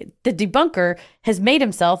debunk it. The debunker has made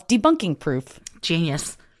himself debunking proof.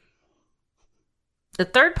 Genius. The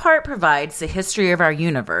third part provides the history of our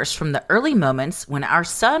universe from the early moments when our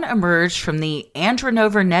sun emerged from the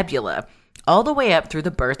Andronova Nebula all the way up through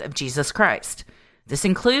the birth of Jesus Christ. This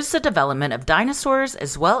includes the development of dinosaurs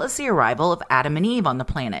as well as the arrival of Adam and Eve on the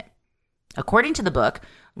planet. According to the book,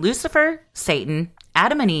 Lucifer, Satan,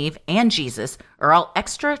 Adam and Eve, and Jesus are all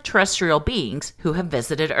extraterrestrial beings who have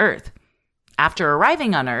visited Earth. After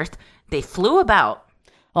arriving on Earth, they flew about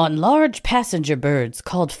on large passenger birds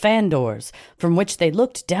called fandors, from which they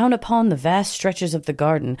looked down upon the vast stretches of the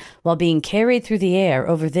garden while being carried through the air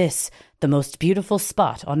over this, the most beautiful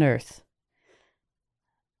spot on Earth.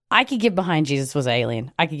 I could get behind Jesus was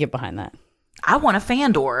alien. I could get behind that. I want a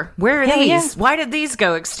fandor. Where are these? Yeah. Why did these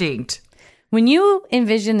go extinct? When you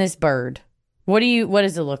envision this bird, what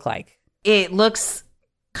does it look like? It looks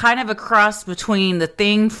kind of a cross between the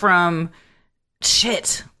thing from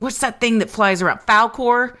what's that thing that flies around?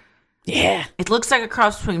 Falcor? Yeah. It looks like a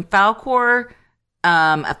cross between Falcor,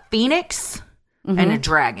 a phoenix, and a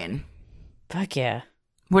dragon. Fuck yeah.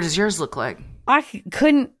 What does yours look like? I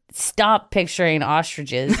couldn't stop picturing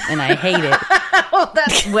ostriches, and I hate it. Oh,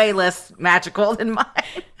 that's way less magical than mine.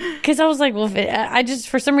 Because I was like, well,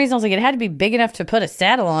 for some reason, I was like, it had to be big enough to put a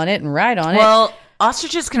saddle on it and ride on it. Well,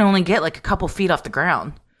 ostriches can only get like a couple feet off the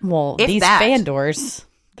ground. Well, these fandors,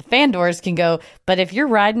 the fandors can go. But if you're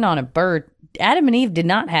riding on a bird, Adam and Eve did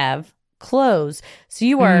not have clothes. So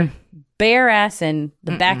you are bare ass in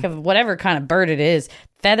the back of whatever kind of bird it is.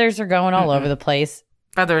 Feathers are going all over the place.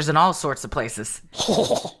 Feathers in all sorts of places.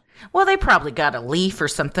 Well, they probably got a leaf or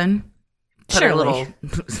something. Put a little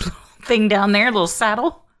thing down there, a little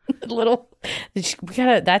saddle.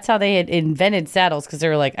 That's how they had invented saddles, because they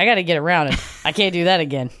were like, I got to get around and I can't do that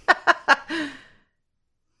again.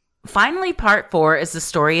 Finally, part 4 is the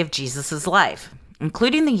story of Jesus' life,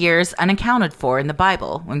 including the years unaccounted for in the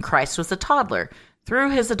Bible when Christ was a toddler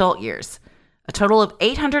through his adult years. A total of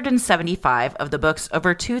 875 of the book's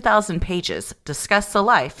over 2,000 pages discuss the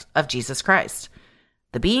life of Jesus Christ.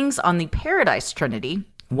 The beings on the Paradise Trinity,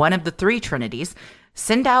 one of the three Trinities,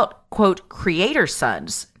 send out, quote, creator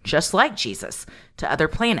sons, just like Jesus, to other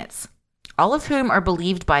planets, all of whom are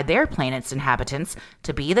believed by their planet's inhabitants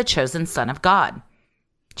to be the chosen Son of God.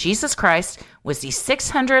 Jesus Christ was the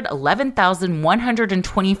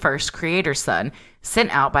 611,121st creator son sent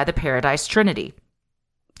out by the Paradise Trinity.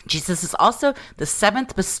 Jesus is also the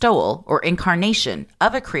 7th bestowal or incarnation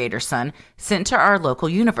of a creator son sent to our local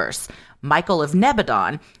universe, Michael of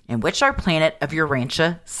Nebadon, in which our planet of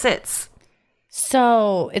Urantia sits.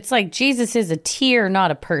 So it's like Jesus is a tier, not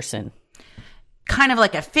a person. Kind of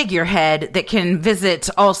like a figurehead that can visit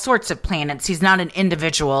all sorts of planets. He's not an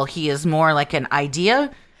individual. He is more like an idea.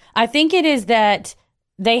 I think it is that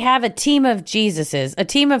they have a team of Jesuses, a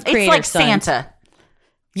team of creator sons. It's like Santa.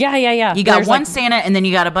 Yeah. You got one Santa, and then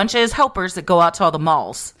you got a bunch of his helpers that go out to all the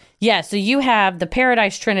malls. Yeah, so you have the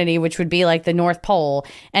Paradise Trinity, which would be like the North Pole,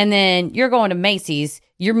 and then you're going to Macy's,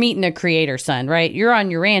 you're meeting a creator son, right? You're on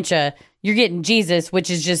Urantia, you're getting Jesus, which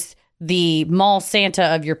is just the mall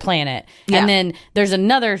Santa of your planet. Yeah. And then there's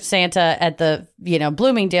another Santa at the,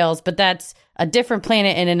 Bloomingdale's, but that's a different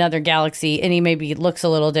planet in another galaxy, and he maybe looks a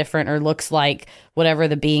little different or looks like whatever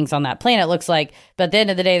the beings on that planet looks like. But at the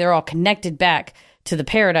end of the day, they're all connected back to the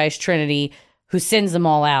Paradise Trinity, who sends them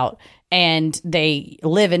all out, and they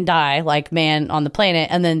live and die like man on the planet.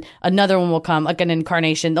 And then another one will come, like an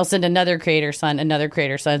incarnation. They'll send another creator son.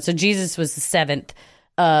 So Jesus was the 7th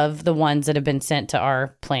of the ones that have been sent to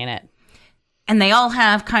our planet. And they all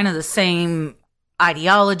have kind of the same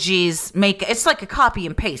ideologies. It's like a copy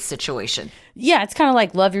and paste situation. Yeah, it's kind of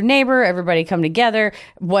like love your neighbor, everybody come together.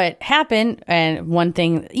 What happened, and one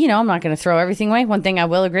thing, I'm not going to throw everything away. One thing I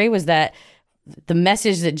will agree was that the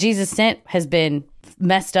message that Jesus sent has been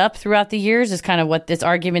messed up throughout the years, is kind of what this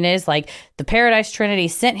argument is. Like, the Paradise Trinity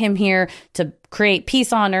sent him here to create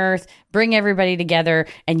peace on earth, bring everybody together,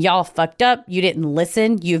 and y'all fucked up. You didn't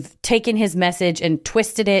listen. You've taken his message and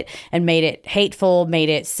twisted it and made it hateful, made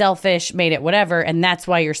it selfish, made it whatever. And that's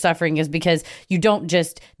why you're suffering, is because you don't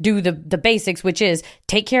just do the basics, which is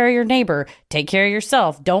take care of your neighbor, take care of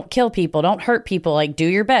yourself, don't kill people, don't hurt people, like do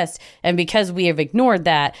your best. And because we have ignored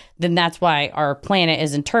that, then that's why our planet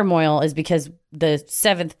is in turmoil, is because the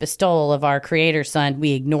seventh bestowal of our creator's son,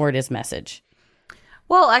 we ignored his message.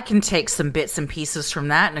 Well, I can take some bits and pieces from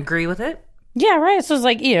that and agree with it. Yeah, right. So it's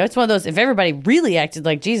like, it's one of those, if everybody really acted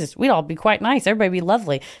like Jesus, we'd all be quite nice. Everybody be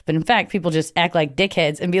lovely. But in fact, people just act like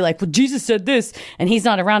dickheads and be like, well, Jesus said this. And he's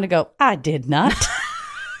not around to go, I did not.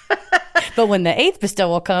 But when the eighth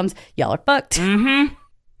bestowal comes, y'all are fucked. Mm-hmm.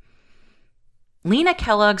 Lena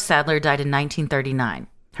Kellogg Sadler died in 1939.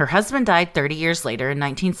 Her husband died 30 years later in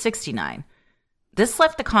 1969. This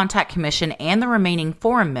left the Contact Commission and the remaining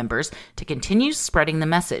forum members to continue spreading the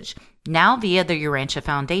message, now via the Urantia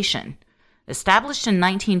Foundation. Established in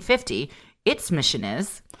 1950, its mission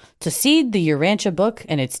is to seed the Urantia book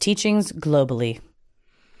and its teachings globally.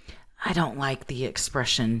 I don't like the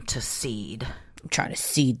expression to seed. I'm trying to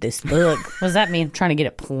seed this book. What does that mean? I'm trying to get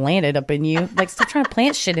it planted up in you. Like, stop trying to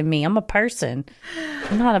plant shit in me. I'm a person.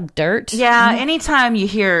 I'm not a dirt. Yeah, anytime you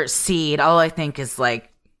hear seed, all I think is like,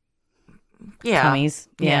 Tummies.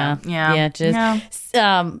 May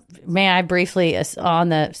I briefly, on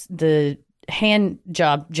the hand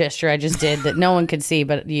job gesture I just did that no one could see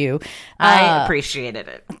but you. I appreciated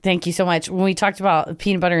it. Thank you so much. When we talked about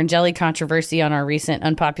peanut butter and jelly controversy on our recent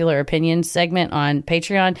Unpopular Opinions segment on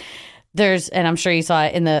Patreon, and I'm sure you saw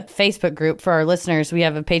it in the Facebook group for our listeners, we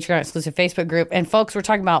have a Patreon exclusive Facebook group, and folks were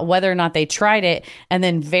talking about whether or not they tried it and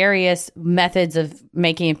then various methods of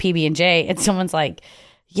making a PB&J, and someone's like,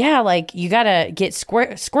 yeah, like you gotta get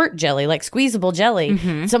squirt jelly, like squeezable jelly.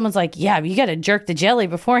 Mm-hmm. Someone's like, yeah, you gotta jerk the jelly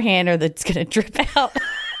beforehand or it's gonna drip out.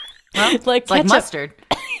 Well, like mustard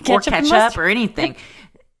or ketchup or anything.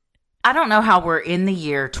 I don't know how we're in the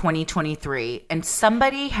year 2023 and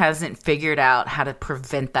somebody hasn't figured out how to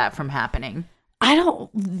prevent that from happening.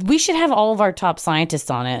 We should have all of our top scientists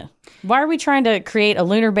on it. Why are we trying to create a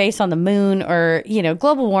lunar base on the moon or,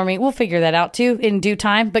 global warming? We'll figure that out too in due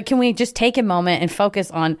time. But can we just take a moment and focus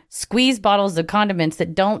on squeeze bottles of condiments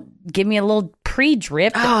that don't give me a little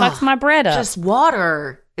pre-drip that fucks my bread up? Just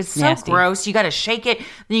water. It's so nasty. Gross. You got to shake it.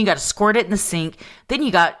 Then you got to squirt it in the sink. Then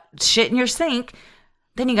you got shit in your sink.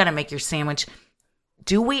 Then you got to make your sandwich.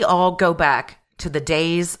 Do we all go back to the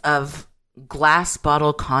days of glass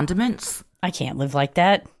bottle condiments? I can't live like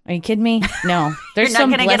that. Are you kidding me? No. You're not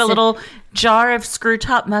going to get a little jar of screw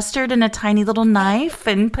top mustard and a tiny little knife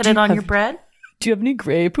and put it on your bread? Do you have any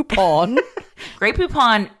Grey Poupon? Grey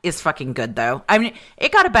Poupon is fucking good, though. I mean,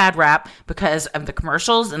 it got a bad rap because of the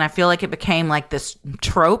commercials, and I feel like it became like this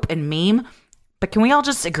trope and meme. But can we all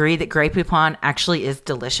just agree that Grey Poupon actually is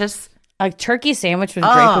delicious? A turkey sandwich with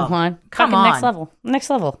Grey Poupon. Come on. Next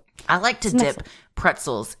level. I like to dip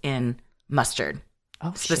pretzels in mustard.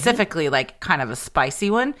 Oh, specifically, like kind of a spicy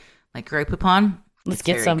one, like Grey Poupon. Let's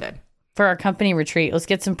get some good. For our company retreat. Let's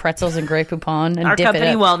get some pretzels and Grey Poupon and our dip company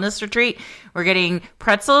it up. Wellness retreat. We're getting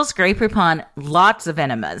pretzels, Grey Poupon, lots of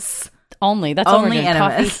enemas. Only. That's only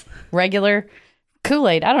enemas. Coffee, regular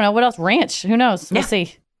Kool-Aid. I don't know what else. Ranch. Who knows? We'll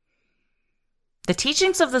see. The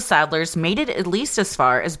teachings of the Sadlers made it at least as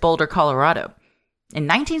far as Boulder, Colorado. In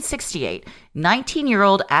 1968,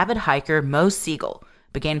 19-year-old avid hiker Mo Siegel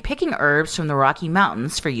began picking herbs from the Rocky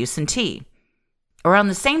Mountains for use in tea. Around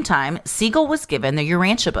the same time, Siegel was given the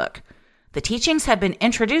Urantia book. The teachings had been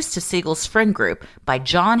introduced to Siegel's friend group by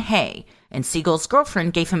John Hay, and Siegel's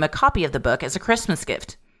girlfriend gave him a copy of the book as a Christmas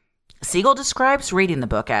gift. Siegel describes reading the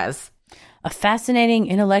book as a fascinating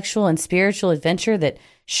intellectual and spiritual adventure that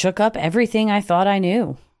shook up everything I thought I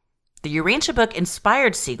knew. The Urantia book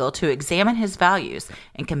inspired Siegel to examine his values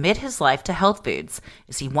and commit his life to health foods,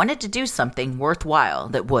 as he wanted to do something worthwhile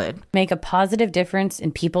that would make a positive difference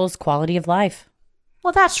in people's quality of life.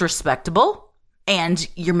 Well, that's respectable. And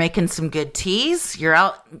you're making some good teas. You're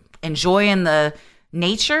out enjoying the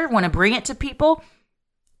nature, want to bring it to people.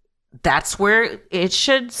 That's where it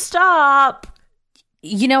should stop.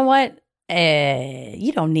 You know what?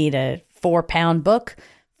 You don't need a 4-pound book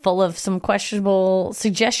full of some questionable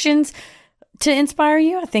suggestions to inspire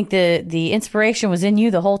you. I think the inspiration was in you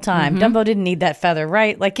the whole time. Mm-hmm. Dumbo didn't need that feather,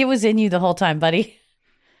 right? Like it was in you the whole time, buddy.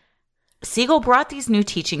 Siegel brought these new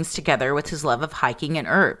teachings together with his love of hiking and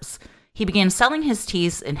herbs. He began selling his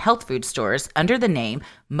teas in health food stores under the name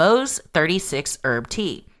Mo's 36 Herb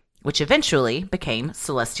Tea, which eventually became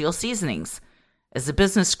Celestial Seasonings. As the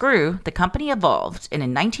business grew, the company evolved and in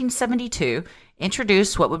 1972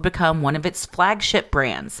 introduced what would become one of its flagship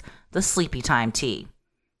brands, the Sleepytime tea.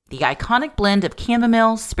 The iconic blend of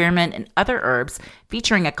chamomile, spearmint, and other herbs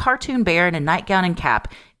featuring a cartoon bear in a nightgown and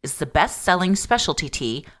cap is the best-selling specialty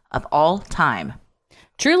tea of all time.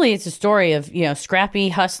 Truly, it's a story of, scrappy,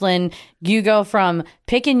 hustling. You go from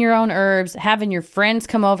picking your own herbs, having your friends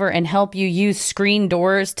come over and help you use screen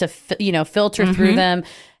doors to, filter through them,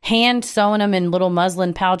 hand sewing them in little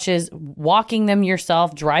muslin pouches, walking them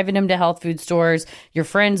yourself, driving them to health food stores. Your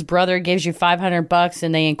friend's brother gives you $500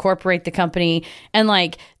 and they incorporate the company. And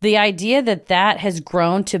like the idea that has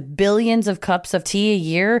grown to billions of cups of tea a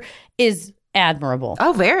year is admirable.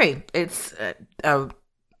 Oh, very. It's, I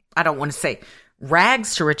don't want to say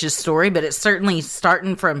rags to riches story, but it's certainly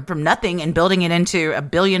starting from nothing and building it into $1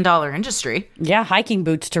 billion industry. Yeah, hiking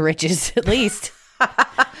boots to riches, at least.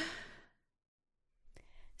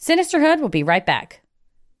 Sinisterhood will be right back.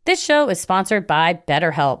 This show is sponsored by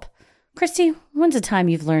BetterHelp. Christy, when's the time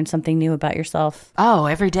you've learned something new about yourself? Oh,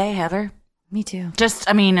 every day, Heather. Me too.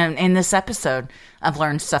 In this episode, I've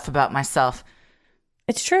learned stuff about myself.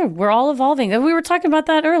 It's true. We're all evolving. We were talking about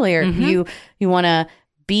that earlier. You want to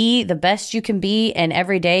be the best you can be, and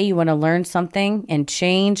every day you want to learn something and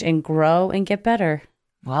change and grow and get better.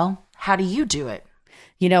 Well, how do you do it?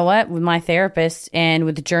 You know what? With my therapist and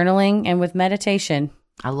with journaling and with meditation.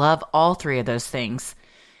 I love all three of those things.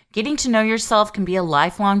 Getting to know yourself can be a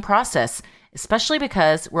lifelong process, especially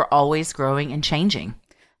because we're always growing and changing.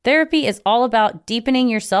 Therapy is all about deepening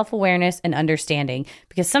your self-awareness and understanding,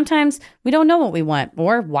 because sometimes we don't know what we want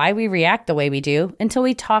or why we react the way we do until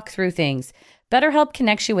we talk through things. BetterHelp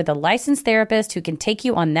connects you with a licensed therapist who can take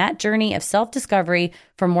you on that journey of self-discovery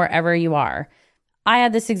from wherever you are. I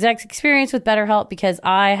had this exact experience with BetterHelp because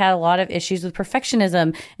I had a lot of issues with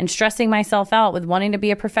perfectionism and stressing myself out with wanting to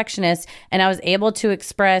be a perfectionist. And I was able to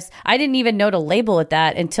express, I didn't even know to label it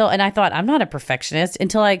that and I thought, I'm not a perfectionist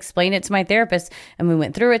until I explained it to my therapist. And we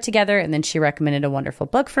went through it together. And then she recommended a wonderful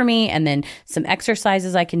book for me and then some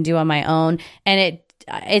exercises I can do on my own. And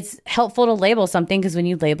it's helpful to label something because when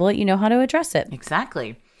you label it, you know how to address it.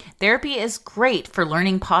 Exactly. Therapy is great for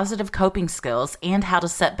learning positive coping skills and how to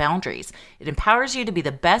set boundaries. It empowers you to be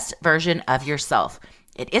the best version of yourself.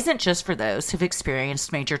 It isn't just for those who've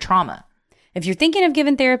experienced major trauma. If you're thinking of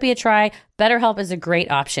giving therapy a try, BetterHelp is a great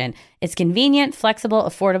option. It's convenient, flexible,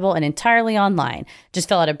 affordable, and entirely online. Just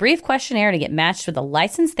fill out a brief questionnaire to get matched with a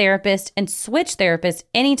licensed therapist and switch therapists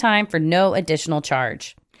anytime for no additional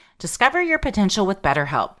charge. Discover your potential with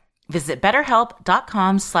BetterHelp. Visit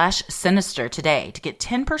BetterHelp.com/sinister today to get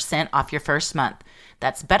 10% off your first month.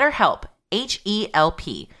 That's BetterHelp,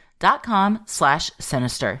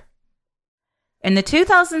 HELP.com/sinister. In the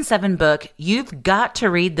 2007 book, You've Got to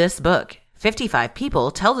Read This Book, 55 people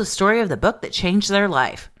tell the story of the book that changed their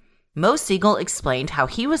life. Mo Siegel explained how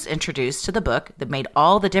he was introduced to the book that made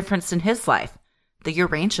all the difference in his life, the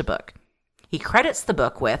Urantia book. He credits the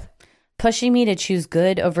book with pushing me to choose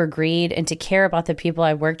good over greed and to care about the people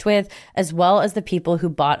I worked with, as well as the people who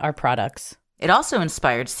bought our products. It also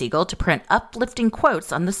inspired Siegel to print uplifting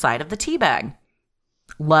quotes on the side of the tea bag.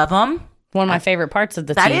 Love them. One of my favorite parts of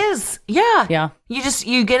the tea. That is. Yeah. Yeah.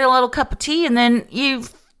 You get a little cup of tea and then you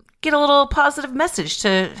get a little positive message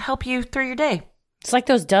to help you through your day. It's like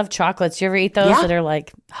those Dove chocolates. You ever eat those that are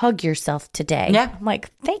like, hug yourself today? Yeah. I'm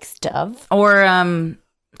like, thanks, Dove. Or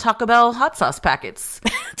Taco Bell hot sauce packets.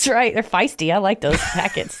 That's right. They're feisty. I like those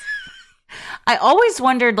packets. I always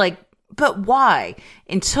wondered, but why?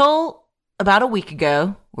 Until about a week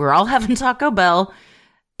ago, we were all having Taco Bell,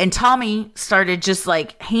 and Tommy started just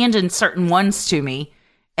handing certain ones to me.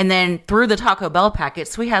 And then through the Taco Bell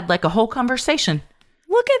packets, we had a whole conversation.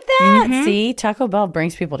 Look at that. Mm-hmm. See, Taco Bell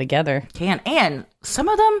brings people together. And some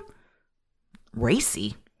of them,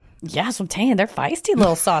 racy. Yeah, that's what I'm saying. They're feisty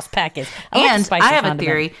little sauce packets. I have a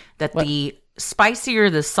theory that the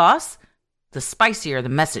spicier the sauce, the spicier the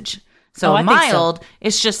message. So mild,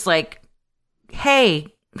 it's just hey,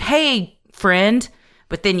 friend.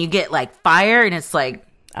 But then you get fire and it's I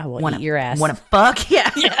will eat your ass. Want to fuck?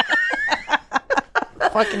 Yeah.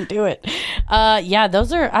 Fucking do it.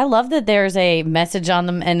 Those are, I love that there's a message on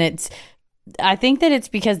them, and I think that it's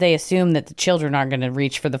because they assume that the children aren't going to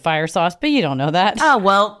reach for the fire sauce, but you don't know that. Oh,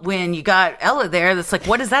 well, when you got Ella there, that's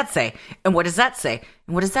what does that say? And what does that say?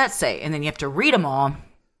 And what does that say? And then you have to read them all.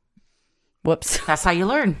 Whoops. That's how you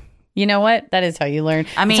learn. You know what? That is how you learn.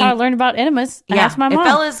 I mean, that's how I learned about enemas. I asked my mom. If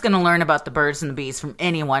Ella's going to learn about the birds and the bees from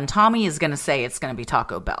anyone, Tommy is going to say it's going to be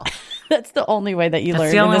Taco Bell. That's the only way that you learn.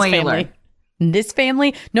 That's the only way family. You learn. In this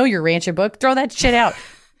family, know your Rancher book. Throw that shit out.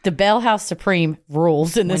 The Bell House Supreme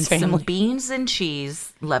rules in this family. Some beans and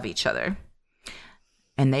cheese love each other.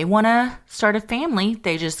 and they want to start a family,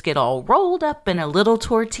 they just get all rolled up in a little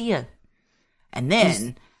tortilla. And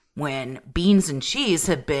then when beans and cheese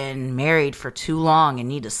have been married for too long and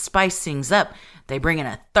need to spice things up, they bring in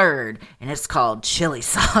a third, and it's called chili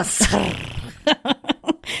sauce.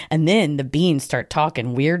 And then the beans start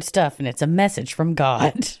talking weird stuff, and it's a message from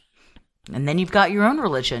God. And then you've got your own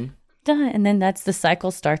religion. And then that's the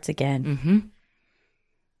cycle starts again. Mm-hmm.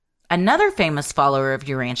 Another famous follower of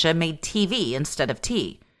Urantia made TV instead of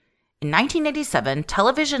tea. In 1987,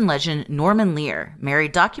 television legend Norman Lear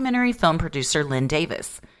married documentary film producer Lynn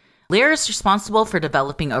Davis. Lear is responsible for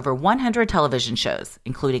developing over 100 television shows,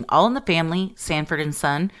 including All in the Family, Sanford and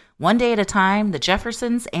Son, One Day at a Time, The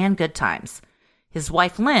Jeffersons, and Good Times. His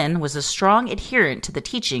wife Lynn was a strong adherent to the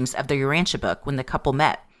teachings of the Urantia book when the couple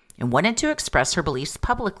met and wanted to express her beliefs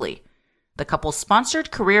publicly. The couple sponsored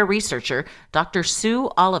career researcher Dr. Sue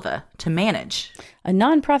Oliva to manage a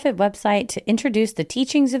nonprofit website to introduce the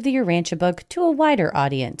teachings of the Urantia book to a wider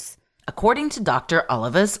audience, according to Dr.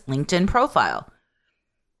 Oliva's LinkedIn profile.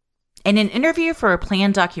 In an interview for a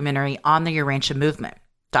planned documentary on the Urantia movement,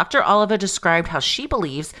 Dr. Oliva described how she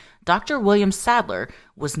believes Dr. William Sadler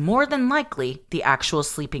was more than likely the actual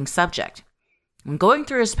sleeping subject. When going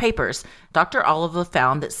through his papers, Dr. Oliva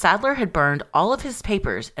found that Sadler had burned all of his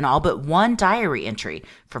papers and all but one diary entry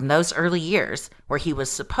from those early years where he was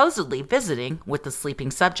supposedly visiting with the sleeping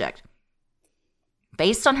subject.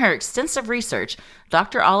 Based on her extensive research,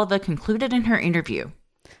 Dr. Oliva concluded in her interview,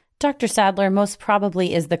 Dr. Sadler most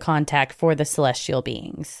probably is the contact for the celestial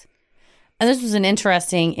beings. And this was an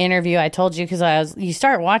interesting interview, I told you, because you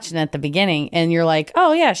start watching at the beginning and you're like,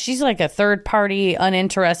 oh yeah, she's like a third party,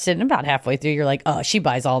 uninterested. And about halfway through, you're like, oh, she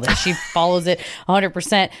buys all this. She follows it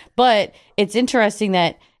 100%. But it's interesting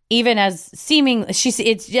that even as seeming,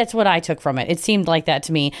 that's what I took from it. It seemed like that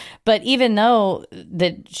to me. But even though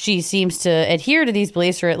that she seems to adhere to these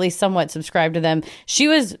beliefs or at least somewhat subscribe to them, she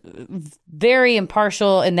was very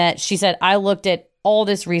impartial in that she said, I looked at all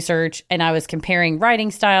this research and I was comparing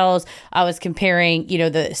writing styles. I was comparing,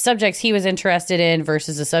 the subjects he was interested in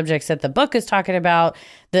versus the subjects that the book is talking about,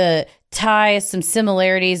 the ties, some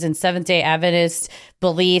similarities in Seventh-day Adventist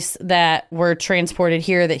beliefs that were transported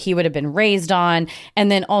here that he would have been raised on.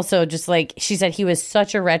 And then also just like she said, he was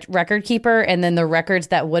such a record keeper. And then the records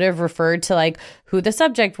that would have referred to like who the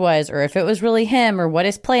subject was or if it was really him or what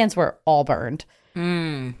his plans were all burned.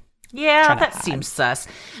 Yeah, that seems sus.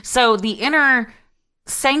 So the inner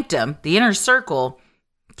sanctum, the inner circle,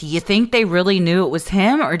 do you think they really knew it was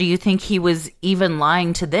him, or do you think he was even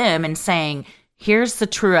lying to them and saying, here's the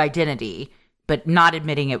true identity, but not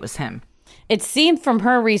admitting it was him? It seemed from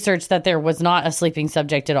her research that there was not a sleeping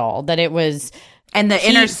subject at all, that it was... And the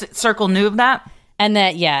inner circle knew of that? And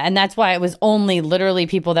that's why it was only literally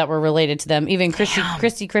people that were related to them. Even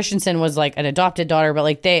Christy Christensen was like an adopted daughter, but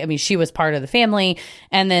like she was part of the family.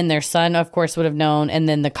 And then their son, of course, would have known. And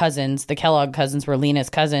then the cousins, the Kellogg cousins were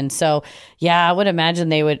Lena's cousins. So yeah, I would imagine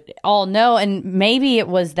they would all know. And maybe it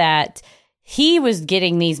was that he was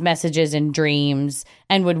getting these messages in dreams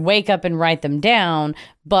and would wake up and write them down,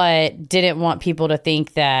 but didn't want people to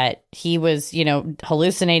think that he was,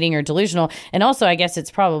 hallucinating or delusional. And also, I guess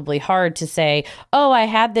it's probably hard to say, oh, I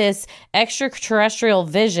had this extraterrestrial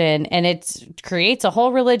vision, and it creates a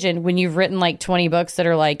whole religion when you've written like 20 books that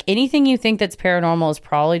are like, anything you think that's paranormal is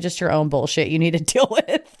probably just your own bullshit you need to deal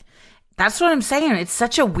with. That's what I'm saying. It's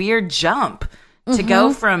such a weird jump to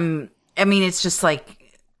go from, it's just like,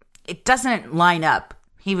 it doesn't line up.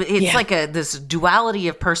 It's like this duality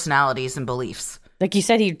of personalities and beliefs. Like you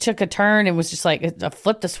said, he took a turn and was just like a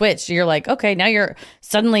flip the switch. You're like, okay, now you're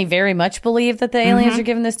suddenly very much believe that the aliens are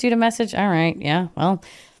giving this dude a message. All right, yeah, well,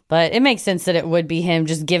 but it makes sense that it would be him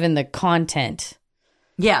just given the content.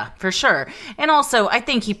 Yeah, for sure. And also, I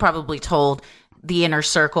think he probably told the inner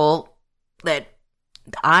circle that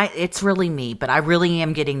it's really me, but I really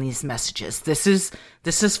am getting these messages. This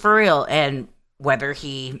is for real. And whether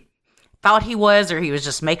he thought he was or he was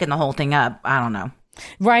just making the whole thing up, I don't know.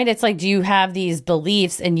 Right. It's like, do you have these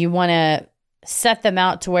beliefs and you want to set them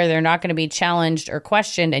out to where they're not going to be challenged or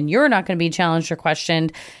questioned, and you're not going to be challenged or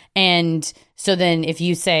questioned? And so then if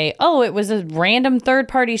you say, oh, it was a random third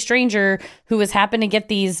party stranger who was happened to get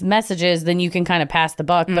these messages, then you can kind of pass the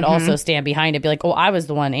buck, but also stand behind it. Be like, oh, I was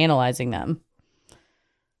the one analyzing them.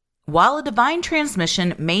 While a divine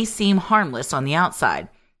transmission may seem harmless on the outside,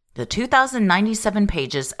 the 2,097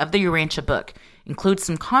 pages of the Urantia book include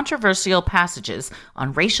some controversial passages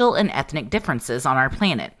on racial and ethnic differences on our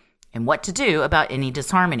planet and what to do about any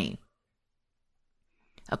disharmony.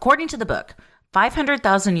 According to the book,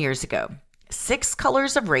 500,000 years ago, 6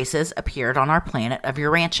 colors of races appeared on our planet of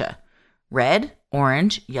Urantia: red,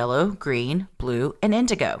 orange, yellow, green, blue, and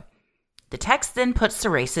indigo. The text then puts the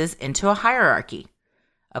races into a hierarchy.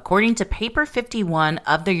 According to paper 51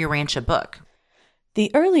 of the Urantia book, the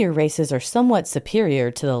earlier races are somewhat superior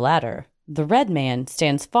to the latter. The red man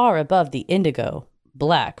stands far above the indigo,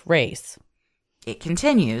 black race. It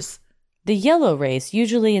continues, the yellow race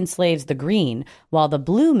usually enslaves the green, while the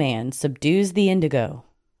blue man subdues the indigo.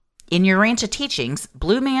 In Urantia teachings,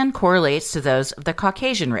 blue man correlates to those of the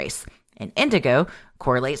Caucasian race, and indigo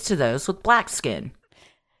correlates to those with black skin.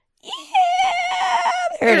 Yeah,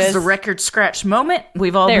 there's the record scratch moment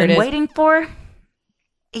we've all been waiting for.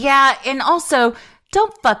 Yeah, and also,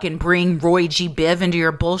 don't fucking bring Roy G. Biv into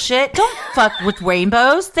your bullshit. Don't fuck with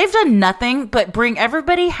rainbows. They've done nothing but bring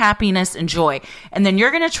everybody happiness and joy. And then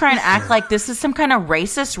you're going to try and act like this is some kind of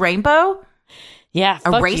racist rainbow? Yeah,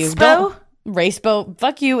 a fuck race you. bow? Race bow.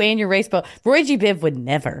 Fuck you and your race bow. Roy G. Biv would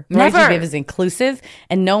never. Roy G. Biv is inclusive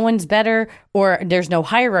and no one's better, or there's no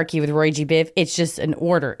hierarchy with Roy G. Biv. It's just an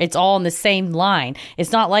order. It's all in the same line.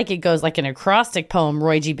 It's not like it goes like an acrostic poem,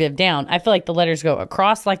 Roy G. Biv down. I feel like the letters go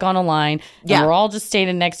across like on a line, and we're all just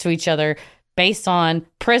standing next to each other based on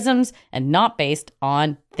prisms and not based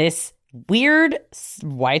on this weird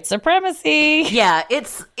white supremacy. Yeah,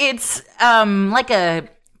 it's like a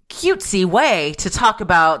cutesy way to talk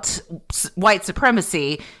about white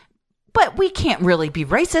supremacy, but we can't really be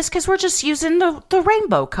racist because we're just using the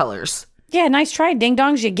rainbow colors. Yeah, nice try, ding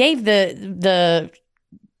dongs. You gave the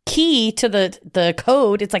key to the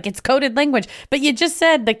code. It's like it's coded language, but you just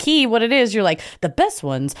said the key, what it is. You're like, the best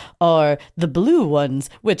ones are the blue ones,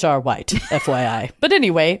 which are white, FYI. But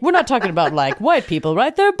anyway, we're not talking about like white people,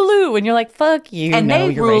 right? They're blue. And you're like, fuck you. And no,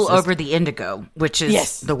 they you're rule racist. over the indigo, which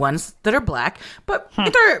is the ones that are black, but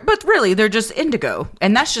really they're just indigo.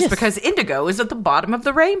 And that's just because indigo is at the bottom of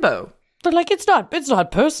the rainbow. They're like, it's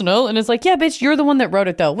not personal. And it's like, yeah, bitch, you're the one that wrote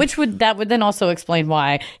it though. That would then also explain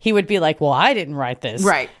why he would be like, well, I didn't write this.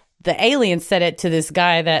 Right. The alien said it to this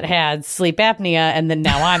guy that had sleep apnea, and then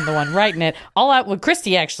now I'm the one writing it.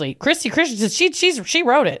 Christy she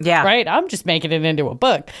wrote it. Yeah. Right? I'm just making it into a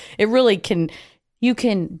book. It really you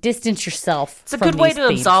can distance yourself. It's a good way to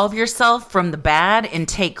absolve yourself from the bad and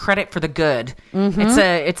take credit for the good. Mm-hmm.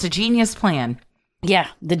 It's a genius plan. Yeah.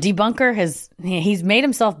 The debunker he's made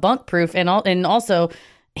himself bunk proof, and also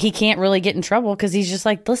he can't really get in trouble because he's just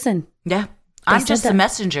like, listen. Yeah. I'm just a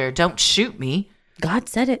messenger. Don't shoot me. God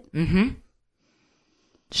said it. Mm-hmm.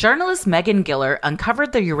 Journalist Megan Giller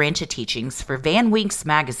uncovered the Urantia teachings for Van Week's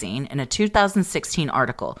magazine in a 2016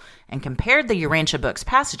 article and compared the Urantia book's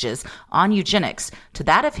passages on eugenics to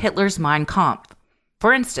that of Hitler's Mein Kampf.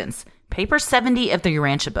 For instance, paper 70 of the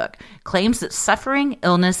Urantia book claims that suffering,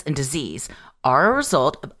 illness, and disease are a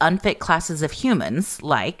result of unfit classes of humans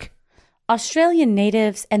like Australian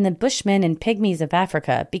natives and the Bushmen and Pygmies of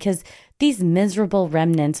Africa, because these miserable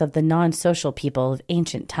remnants of the non-social people of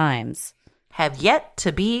ancient times have yet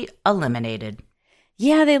to be eliminated.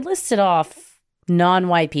 Yeah, they listed off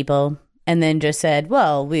non-white people and then just said,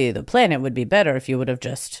 well, the planet would be better if you would have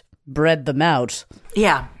just bred them out.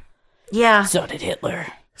 Yeah. Yeah. So did Hitler.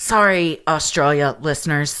 Sorry, Australia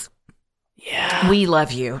listeners. Yeah. We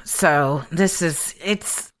love you. So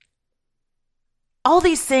it's all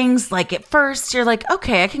these things, like at first you're like,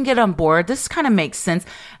 okay, I can get on board. This kind of makes sense.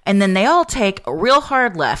 And then they all take a real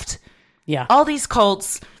hard left. Yeah. All these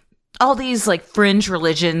cults, all these like fringe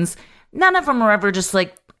religions, none of them are ever just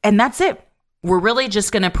like, and that's it. We're really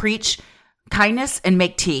just going to preach kindness and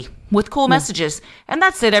make tea with cool messages. And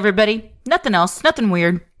that's it, everybody. Nothing else. Nothing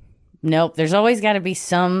weird. Nope. There's always got to be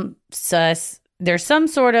there's some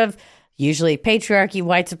sort of usually patriarchy,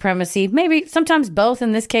 white supremacy, maybe sometimes both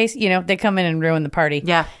in this case. They come in and ruin the party.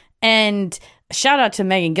 Yeah. And shout out to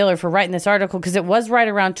Megan Giller for writing this article because it was right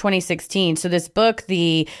around 2016. So this book,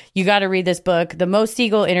 you got to read this book. The Mo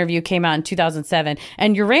Siegel interview came out in 2007.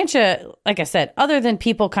 And Urantia, like I said, other than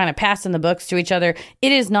people kind of passing the books to each other,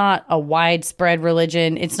 it is not a widespread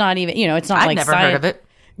religion. It's not even, it's not like never heard of it.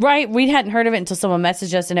 Right. We hadn't heard of it until someone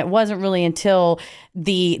messaged us. And it wasn't really until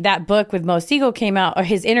that book with Mo Siegel came out, or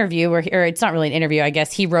his interview, or it's not really an interview, I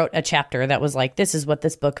guess. He wrote a chapter that was like, this is what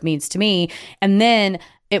this book means to me. And then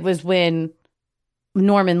it was when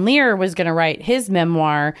Norman Lear was going to write his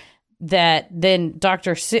memoir that then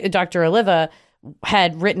Dr. Oliva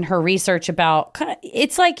had written her research about.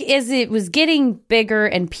 It's like as it was getting bigger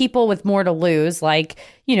and people with more to lose, like,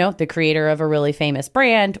 the creator of a really famous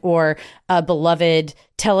brand or a beloved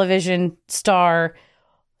television star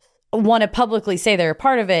want to publicly say they're a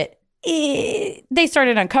part of it, they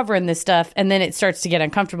started uncovering this stuff, and then it starts to get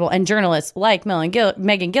uncomfortable. And journalists like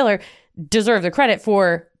Megan Giller deserve the credit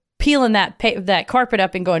for peeling that carpet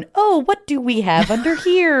up and going, oh, what do we have under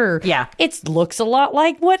here? Yeah. It looks a lot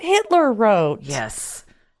like what Hitler wrote. Yes.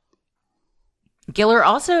 Giller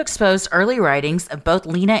also exposed early writings of both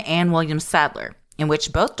Lena and William Sadler, in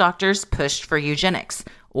which both doctors pushed for eugenics,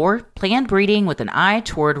 or planned breeding with an eye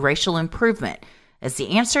toward racial improvement, as the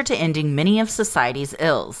answer to ending many of society's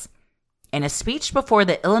ills. In a speech before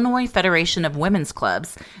the Illinois Federation of Women's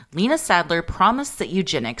Clubs, Lena Sadler promised that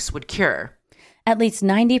eugenics would cure at least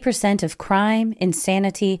 90% of crime,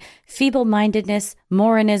 insanity, feeble-mindedness,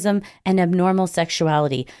 Morinism, and abnormal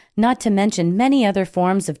sexuality, not to mention many other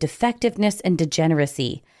forms of defectiveness and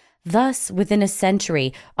degeneracy. Thus, within a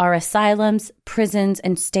century, our asylums, prisons,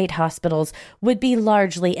 and state hospitals would be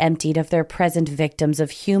largely emptied of their present victims of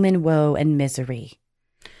human woe and misery.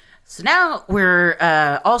 So now we're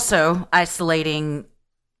also isolating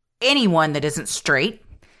anyone that isn't straight.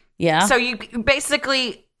 Yeah. So you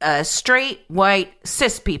basically straight, white,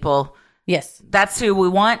 cis people. Yes. That's who we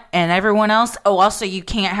want. And everyone else. Oh, also, you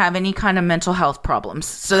can't have any kind of mental health problems.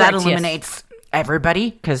 So Correct, that eliminates everybody,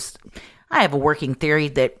 because I have a working theory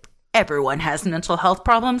that everyone has mental health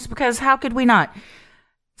problems, because how could we not?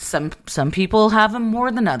 Some people have them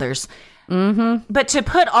more than others. Mm-hmm. But to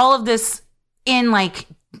put all of this in, like,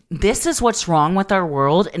 this is what's wrong with our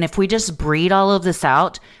world, and if we just breed all of this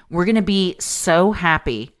out, we're going to be so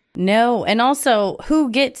happy. No, and also,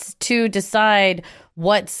 who gets to decide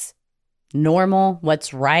what's normal,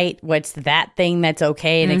 what's right, what's that thing that's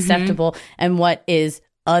okay and acceptable, and what is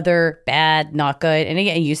other, bad, not good? And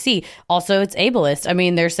again, you see, also it's ableist. I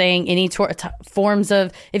mean, they're saying any forms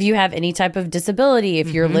of, if you have any type of disability, if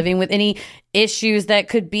you're living with any issues that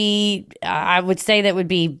could be, I would say that would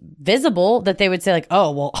be visible, that they would say like,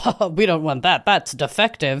 oh, well, we don't want that. That's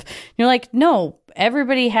defective. And you're like, no,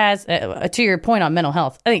 everybody has, to your point on mental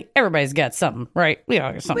health, I think everybody's got something, right? We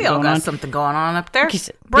all got something going on up there.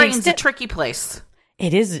 Brain's a tricky place.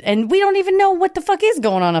 It is. And we don't even know what the fuck is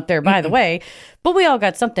going on up there, by the way. But we all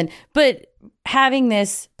got something. But having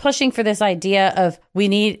this, pushing for this idea of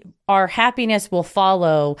our happiness will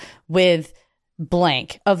follow with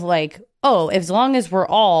blank of like, oh, as long as we're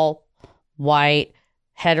all white,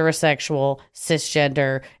 heterosexual,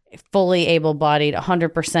 cisgender, fully able-bodied,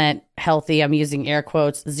 100% healthy, I'm using air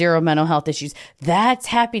quotes, zero mental health issues, that's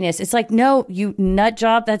happiness. It's like, no, you nut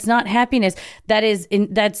job, that's not happiness.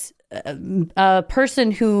 That's a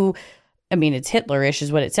person who, I mean, it's Hitler-ish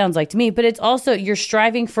is what it sounds like to me, but it's also, you're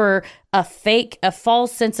striving for a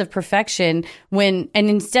false sense of perfection and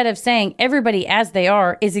instead of saying everybody as they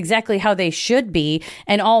are is exactly how they should be,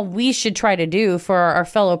 and all we should try to do for our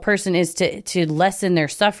fellow person is to lessen their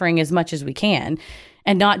suffering as much as we can,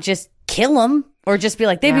 and not just kill them or just be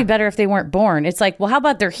like, they'd be better if they weren't born. It's like, well, how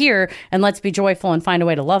about they're here and let's be joyful and find a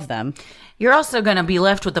way to love them. You're also going to be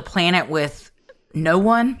left with a planet with no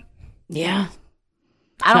one. Yeah.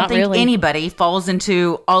 I don't think anybody falls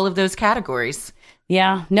into all of those categories.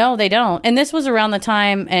 Yeah, no, they don't. And this was around the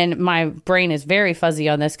time, and my brain is very fuzzy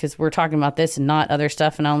on this because we're talking about this and not other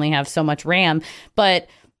stuff, and I only have so much RAM, but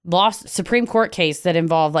lost Supreme Court case that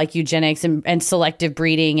involved like eugenics and selective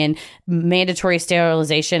breeding and mandatory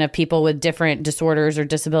sterilization of people with different disorders or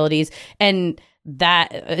disabilities. And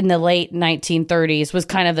that in the late 1930s was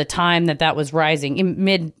kind of the time that was rising, in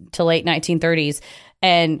mid to late 1930s.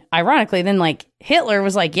 And ironically, then like Hitler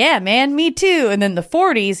was like, yeah, man, me too. And then the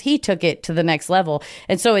 40s, he took it to the next level.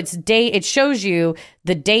 And so it shows you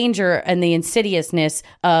the danger and the insidiousness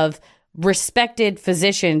of respected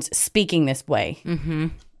physicians speaking this way,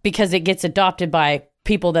 because it gets adopted by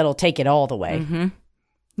people that'll take it all the way.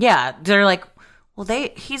 Yeah. They're like, well,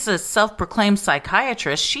 he's a self-proclaimed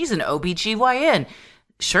psychiatrist. She's an OBGYN.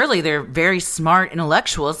 Surely they're very smart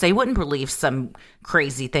intellectuals. They wouldn't believe some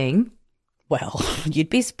crazy thing. Well, you'd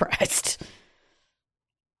be surprised.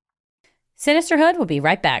 Sinisterhood will be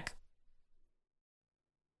right back.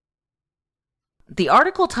 The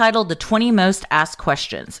article titled The 20 Most Asked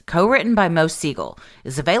Questions, co-written by Mo Siegel,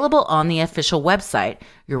 is available on the official website,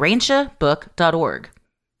 urantiabook.org.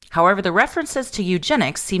 However, the references to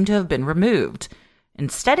eugenics seem to have been removed.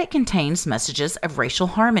 Instead, it contains messages of racial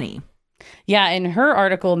harmony. Yeah, in her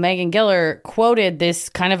article, Megan Giller quoted this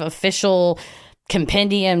kind of official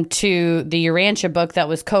compendium to the Urantia book that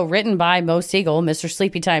was co-written by Mo Siegel, Mr.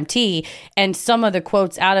 Sleepytime T, and some of the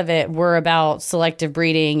quotes out of it were about selective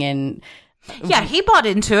breeding and... Yeah, he bought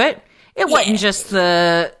into it. It wasn't just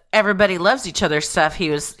the everybody loves each other stuff he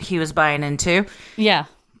was buying into. Yeah.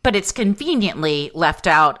 But it's conveniently left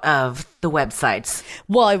out of the websites.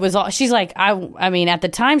 Well, it was all, she's like, I mean, at the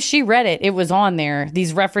time she read it, it was on there,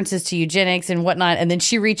 these references to eugenics and whatnot. And then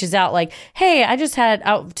she reaches out like, hey, I just had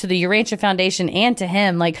out to the Urantia Foundation and to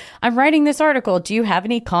him, like, I'm writing this article. Do you have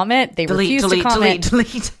any comment? They refuse to comment.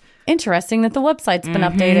 Delete. Interesting that the website's been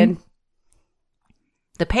updated.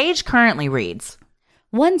 The page currently reads,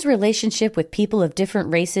 one's relationship with people of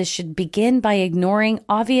different races should begin by ignoring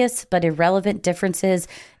obvious but irrelevant differences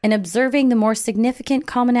and observing the more significant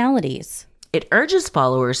commonalities. It urges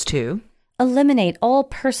followers to eliminate all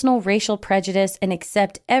personal racial prejudice and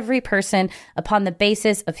accept every person upon the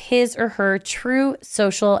basis of his or her true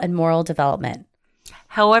social and moral development.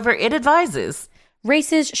 However, it advises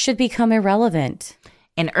races should become irrelevant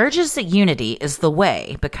and urges that unity is the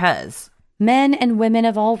way because men and women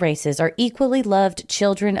of all races are equally loved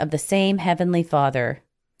children of the same Heavenly Father.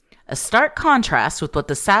 A stark contrast with what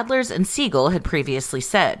the Sadlers and Siegel had previously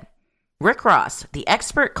said. Rick Ross, the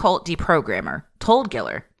expert cult deprogrammer, told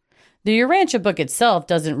Giller, the Urantia book itself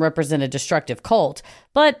doesn't represent a destructive cult,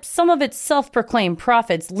 but some of its self-proclaimed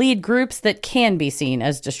prophets lead groups that can be seen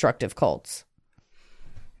as destructive cults.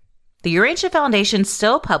 The Urantia Foundation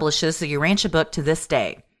still publishes the Urantia book to this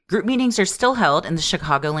day. Group meetings are still held in the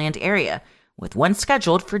Chicagoland area, with one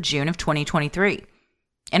scheduled for June of 2023.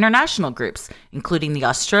 International groups, including the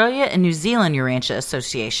Australia and New Zealand Urantia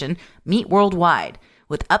Association, meet worldwide,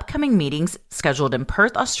 with upcoming meetings scheduled in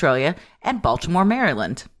Perth, Australia, and Baltimore,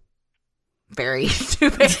 Maryland. Very two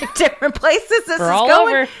very different places this is going.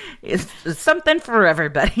 Over. It's something for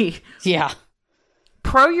everybody. Yeah.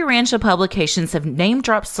 Pro-Urantia publications have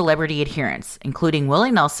name-dropped celebrity adherents, including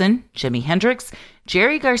Willie Nelson, Jimi Hendrix,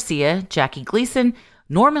 Jerry Garcia, Jackie Gleason,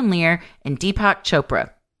 Norman Lear, and Deepak Chopra.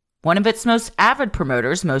 One of its most avid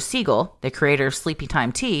promoters, Mo Siegel, the creator of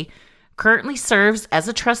Sleepytime tea, currently serves as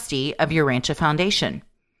a trustee of Urantia Foundation.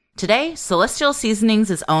 Today, Celestial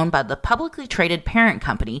Seasonings is owned by the publicly traded parent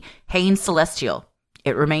company, Hain Celestial.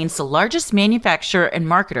 It remains the largest manufacturer and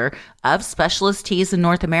marketer of specialist teas in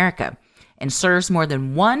North America and serves more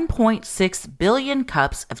than 1.6 billion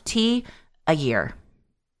cups of tea a year.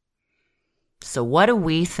 So what do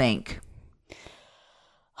we think?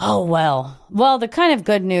 Oh, well, the kind of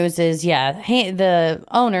good news is, the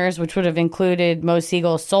owners, which would have included Mo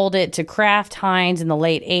Siegel, sold it to Kraft Heinz in the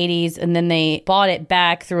late 80s, and then they bought it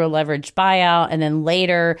back through a leveraged buyout, and then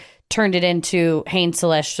later turned it into Hain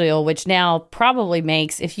Celestial, which now probably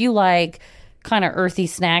makes, if you like kind of earthy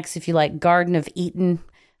snacks, if you like Garden of Eden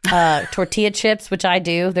tortilla chips, which I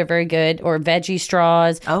do, they're very good, or veggie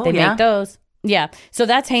straws, they make those. Yeah, so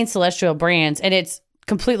that's Hain Celestial Brands, and it's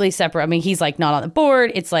completely separate. I mean, he's like not on the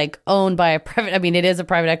board. It's like owned by it is a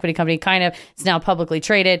private equity company, kind of. It's now publicly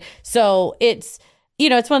traded. So it's,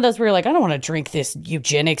 it's one of those where you're like, I don't want to drink this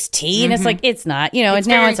eugenics tea. And it's like, it's not, it's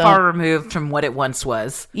now very far removed from what it once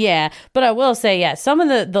was. Yeah. But I will say, some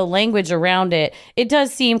of the language around it, it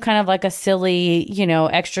does seem kind of like a silly,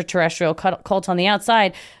 extraterrestrial cult on the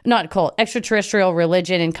outside, not cult, extraterrestrial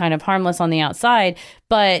religion and kind of harmless on the outside.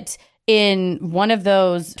 But in one of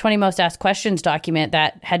those 20 Most Asked Questions document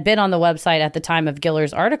that had been on the website at the time of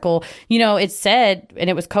Giller's article, it said, and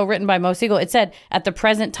it was co-written by Mo Siegel, it said, at the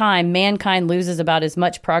present time, mankind loses about as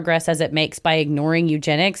much progress as it makes by ignoring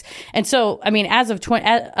eugenics. And so, I mean, as of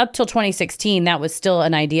up till 2016, that was still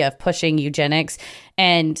an idea of pushing eugenics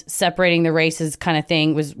and separating the races kind of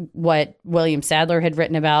thing was what William Sadler had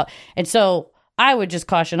written about. And so I would just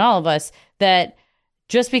caution all of us that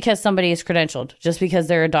just because somebody is credentialed, just because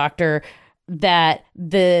they're a doctor, that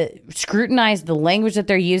scrutinize the language that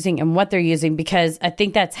they're using and what they're using, because I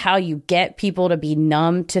think that's how you get people to be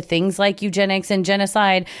numb to things like eugenics and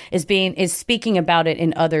genocide is speaking about it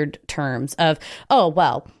in other terms of, oh,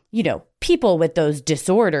 well, people with those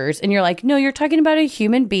disorders. And you're like, no, you're talking about a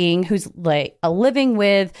human being who's like living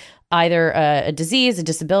with either a disease, a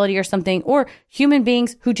disability or something, or human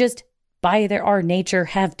beings who just by our nature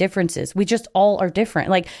have differences. We just all are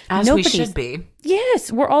different. Like as we should be.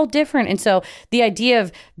 Yes, we're all different. And so the idea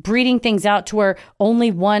of breeding things out to where only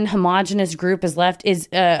one homogenous group is left is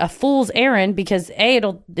a fool's errand because A,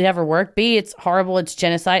 it'll never work. B, it's horrible. It's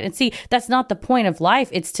genocide. And C, that's not the point of life.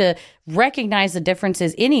 It's to recognize the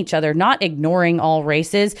differences in each other, not ignoring all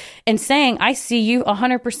races and saying, I see you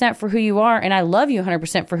 100% for who you are and I love you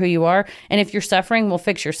 100% for who you are. And if you're suffering, we'll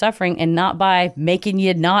fix your suffering and not by making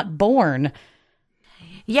you not born.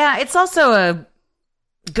 Yeah, it's also a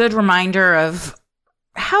good reminder of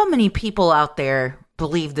how many people out there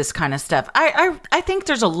believe this kind of stuff. I think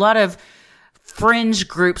there's a lot of fringe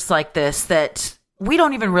groups like this that we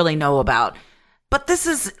don't even really know about. But this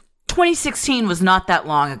is 2016 was not that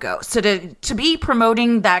long ago. So to be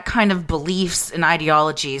promoting that kind of beliefs and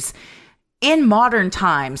ideologies in modern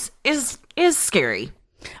times is scary.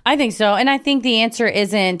 I think so. And I think the answer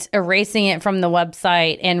isn't erasing it from the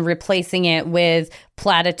website and replacing it with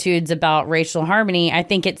platitudes about racial harmony. I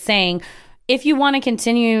think it's saying, if you want to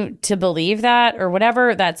continue to believe that or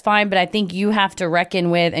whatever, that's fine. But I think you have to reckon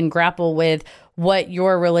with and grapple with what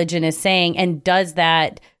your religion is saying. And does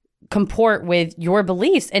that comport with your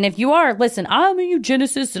beliefs? And if you are, listen, I'm a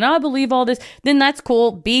eugenicist and I believe all this, then that's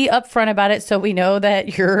cool. Be upfront about it so we know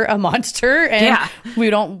that you're a monster and we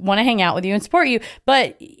don't want to hang out with you and support you.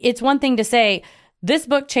 But it's one thing to say, this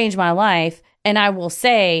book changed my life. And I will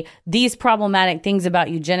say these problematic things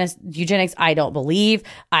about eugenics, I don't believe.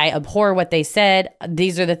 I abhor what they said.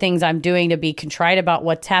 These are the things I'm doing to be contrite about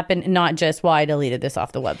what's happened, not just, well, I deleted this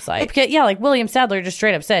off the website. Because, like William Sadler just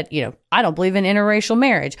straight up said, I don't believe in interracial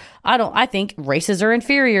marriage. I think races are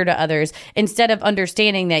inferior to others. Instead of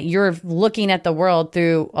understanding that you're looking at the world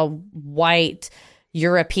through a white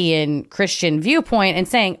European Christian viewpoint and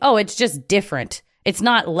saying, oh, it's just different. It's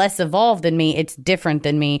not less evolved than me. It's different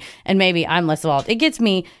than me. And maybe I'm less evolved. It gets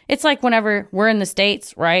me. It's like whenever we're in the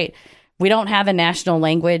States, right? We don't have a national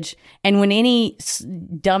language. And when any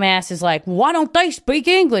dumbass is like, why don't they speak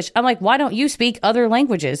English? I'm like, why don't you speak other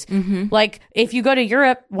languages? Mm-hmm. Like, if you go to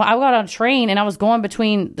Europe, I got on a train and I was going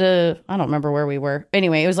between I don't remember where we were.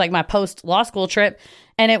 Anyway, it was like my post-law school trip.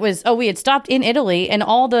 And it was, we had stopped in Italy and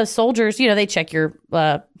all the soldiers, they check your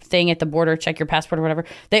thing at the border, check your passport or whatever.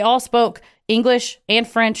 They all spoke English and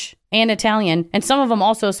French and Italian. And some of them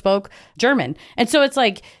also spoke German. And so it's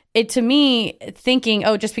like, to me, thinking,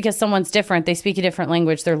 just because someone's different, they speak a different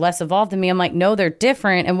language, they're less evolved than me. I'm like, no, they're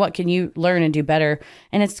different. And what can you learn and do better?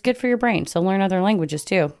 And it's good for your brain. So learn other languages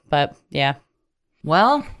too. But yeah.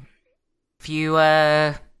 Well, if you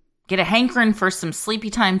get a hankering for some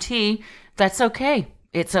Sleepytime tea, that's okay.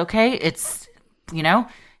 It's okay. It's, now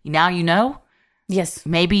you know. Yes.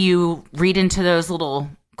 Maybe you read into those little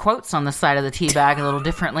quotes on the side of the tea bag a little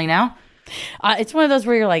differently now. It's one of those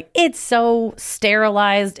where you're like, it's so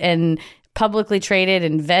sterilized and publicly traded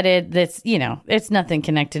and vetted that's, it's nothing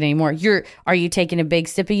connected anymore. Are you taking a big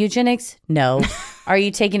sip of eugenics? No. Are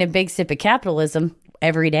you taking a big sip of capitalism?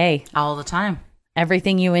 Every day. All the time.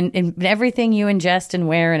 Everything you everything you ingest and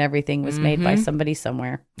wear and everything was made by somebody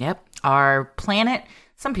somewhere. Yep. Our planet,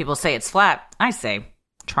 some people say it's flat. I say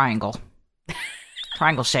triangle.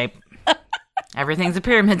 Triangle shape. Everything's a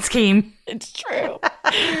pyramid scheme. It's true.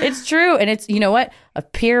 It's true. And it's, you know what? A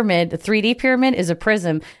pyramid, a 3D pyramid is a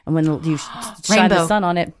prism. And when you shine the sun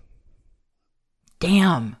on it.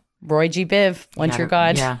 Damn. Roy G. Biv, once you're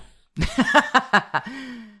God. Yeah.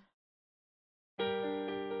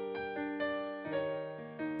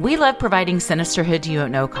 We love providing Sinisterhood to you at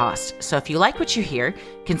no cost, so if you like what you hear,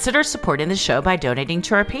 consider supporting the show by donating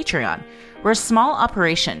to our Patreon. We're a small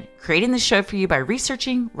operation, creating the show for you by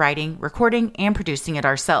researching, writing, recording, and producing it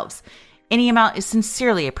ourselves. Any amount is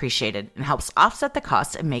sincerely appreciated and helps offset the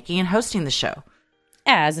cost of making and hosting the show.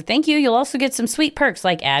 As a thank you, you'll also get some sweet perks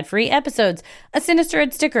like ad-free episodes, a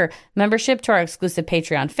Sinisterhood sticker, membership to our exclusive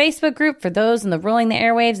Patreon Facebook group for those in the Rolling the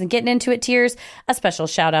Airwaves and Getting Into It tiers, a special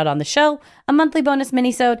shout-out on the show, a monthly bonus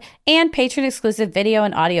minisode, and patron-exclusive video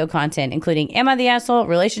and audio content, including Am I the Asshole?,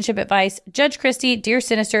 Relationship Advice, Judge Christie, Dear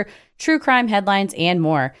Sinister, True Crime Headlines, and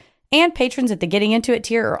more. And patrons at the Getting Into It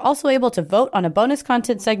tier are also able to vote on a bonus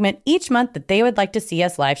content segment each month that they would like to see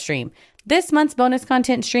us live stream. This month's bonus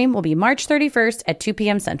content stream will be March 31st at 2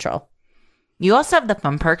 p.m. Central. You also have the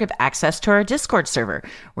fun perk of access to our Discord server,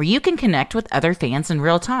 where you can connect with other fans in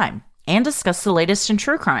real time and discuss the latest in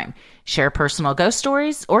true crime, share personal ghost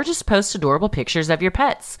stories, or just post adorable pictures of your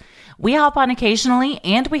pets. We hop on occasionally,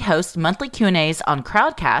 and we host monthly Q&As on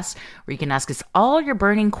Crowdcast, where you can ask us all your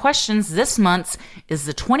burning questions. This month's is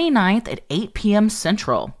the 29th at 8 p.m.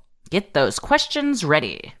 Central. Get those questions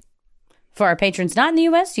ready. For our patrons not in the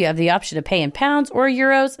U.S., you have the option to pay in pounds or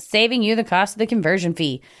euros, saving you the cost of the conversion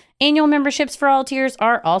fee. Annual memberships for all tiers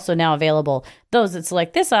are also now available. Those that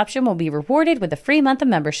select this option will be rewarded with a free month of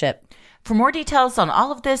membership. For more details on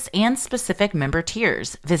all of this and specific member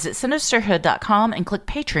tiers, visit Sinisterhood.com and click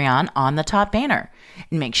Patreon on the top banner.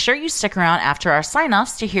 And make sure you stick around after our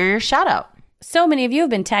sign-offs to hear your shout-out. So many of you have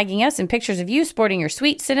been tagging us in pictures of you sporting your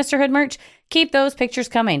sweet Sinisterhood merch. Keep those pictures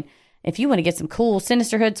coming. If you want to get some cool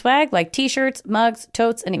Sinisterhood swag like t-shirts, mugs,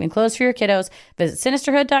 totes, and even clothes for your kiddos, visit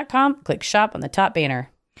Sinisterhood.com, click shop on the top banner.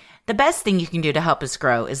 The best thing you can do to help us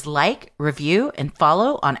grow is like, review, and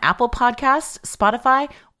follow on Apple Podcasts, Spotify,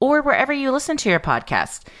 or wherever you listen to your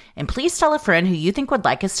podcast. And please tell a friend who you think would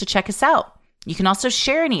like us to check us out. You can also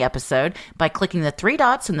share any episode by clicking the 3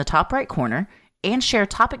 dots in the top right corner and share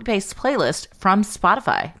topic-based playlists from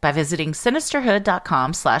Spotify by visiting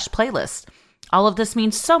sinisterhood.com/playlist. All of this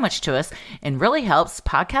means so much to us and really helps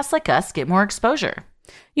podcasts like us get more exposure.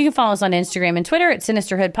 You can follow us on Instagram and Twitter at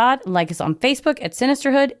SinisterhoodPod, like us on Facebook at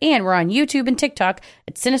Sinisterhood, and we're on YouTube and TikTok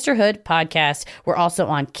at Sinisterhood Podcast. We're also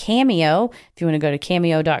on Cameo. If you want to go to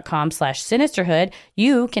cameo.com/Sinisterhood,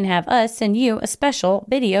 you can have us send you a special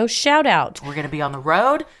video shout out. We're going to be on the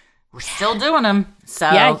road. We're still doing them.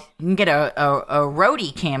 So you can get a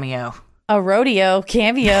roadie cameo. A rodeo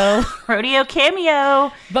cameo. Rodeo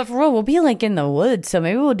cameo. But for real, we'll be like in the woods. So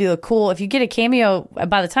maybe we'll do a cool, if you get a cameo,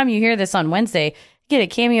 by the time you hear this on Wednesday, get a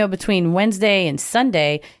cameo between Wednesday and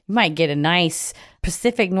Sunday, you might get a nice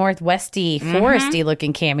Pacific Northwesty, foresty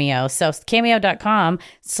looking cameo. So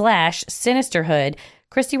cameo.com/Sinisterhood.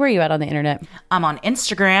 Christy, where are you at on the internet? I'm on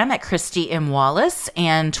Instagram at Christy M. Wallace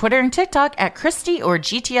and Twitter and TikTok at Christy or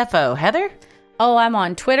GTFO. Heather? Oh, I'm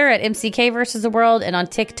on Twitter at MCK versus the world and on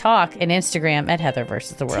TikTok and Instagram at Heather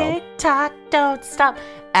versus the world. TikTok, don't stop.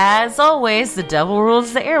 As always, the devil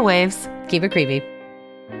rules the airwaves. Keep it creepy.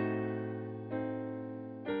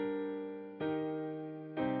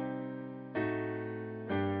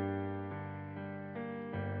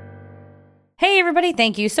 Hey, everybody.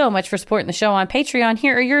 Thank you so much for supporting the show on Patreon.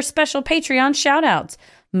 Here are your special Patreon shout-outs.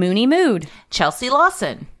 Mooney Mood, Chelsea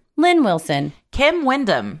Lawson, Lynn Wilson, Kim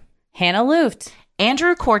Wyndham, Hannah Luft,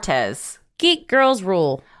 Andrew Cortez, Geek Girls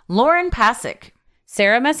Rule, Lauren Pasick,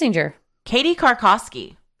 Sarah Messenger, Katie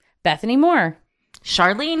Karkoski, Bethany Moore,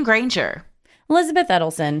 Charlene Granger, Elizabeth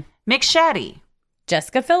Edelson, Mick Shaddy,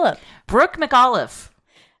 Jessica Phillip, Brooke McAuliffe,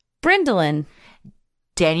 Brindalyn,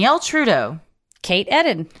 Danielle Trudeau, Kate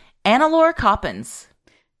Eden, Annalore Coppins,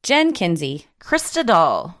 Jen Kinsey, Krista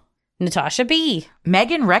Dahl, Natasha B.,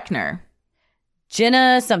 Megan Reckner,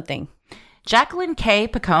 Jenna something, Jacqueline K.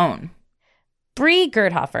 Pacone, Bree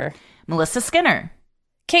Gerdhofer, Melissa Skinner,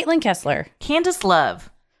 Caitlin Kessler, Candace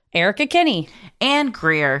Love, Erica Kenny, and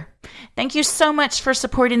Greer. Thank you so much for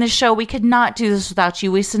supporting the show. We could not do this without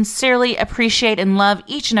you. We sincerely appreciate and love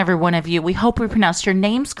each and every one of you. We hope we pronounced your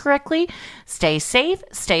names correctly. Stay safe,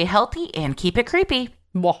 stay healthy, and keep it creepy.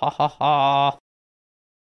 Wahahaha.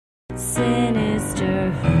 Sinister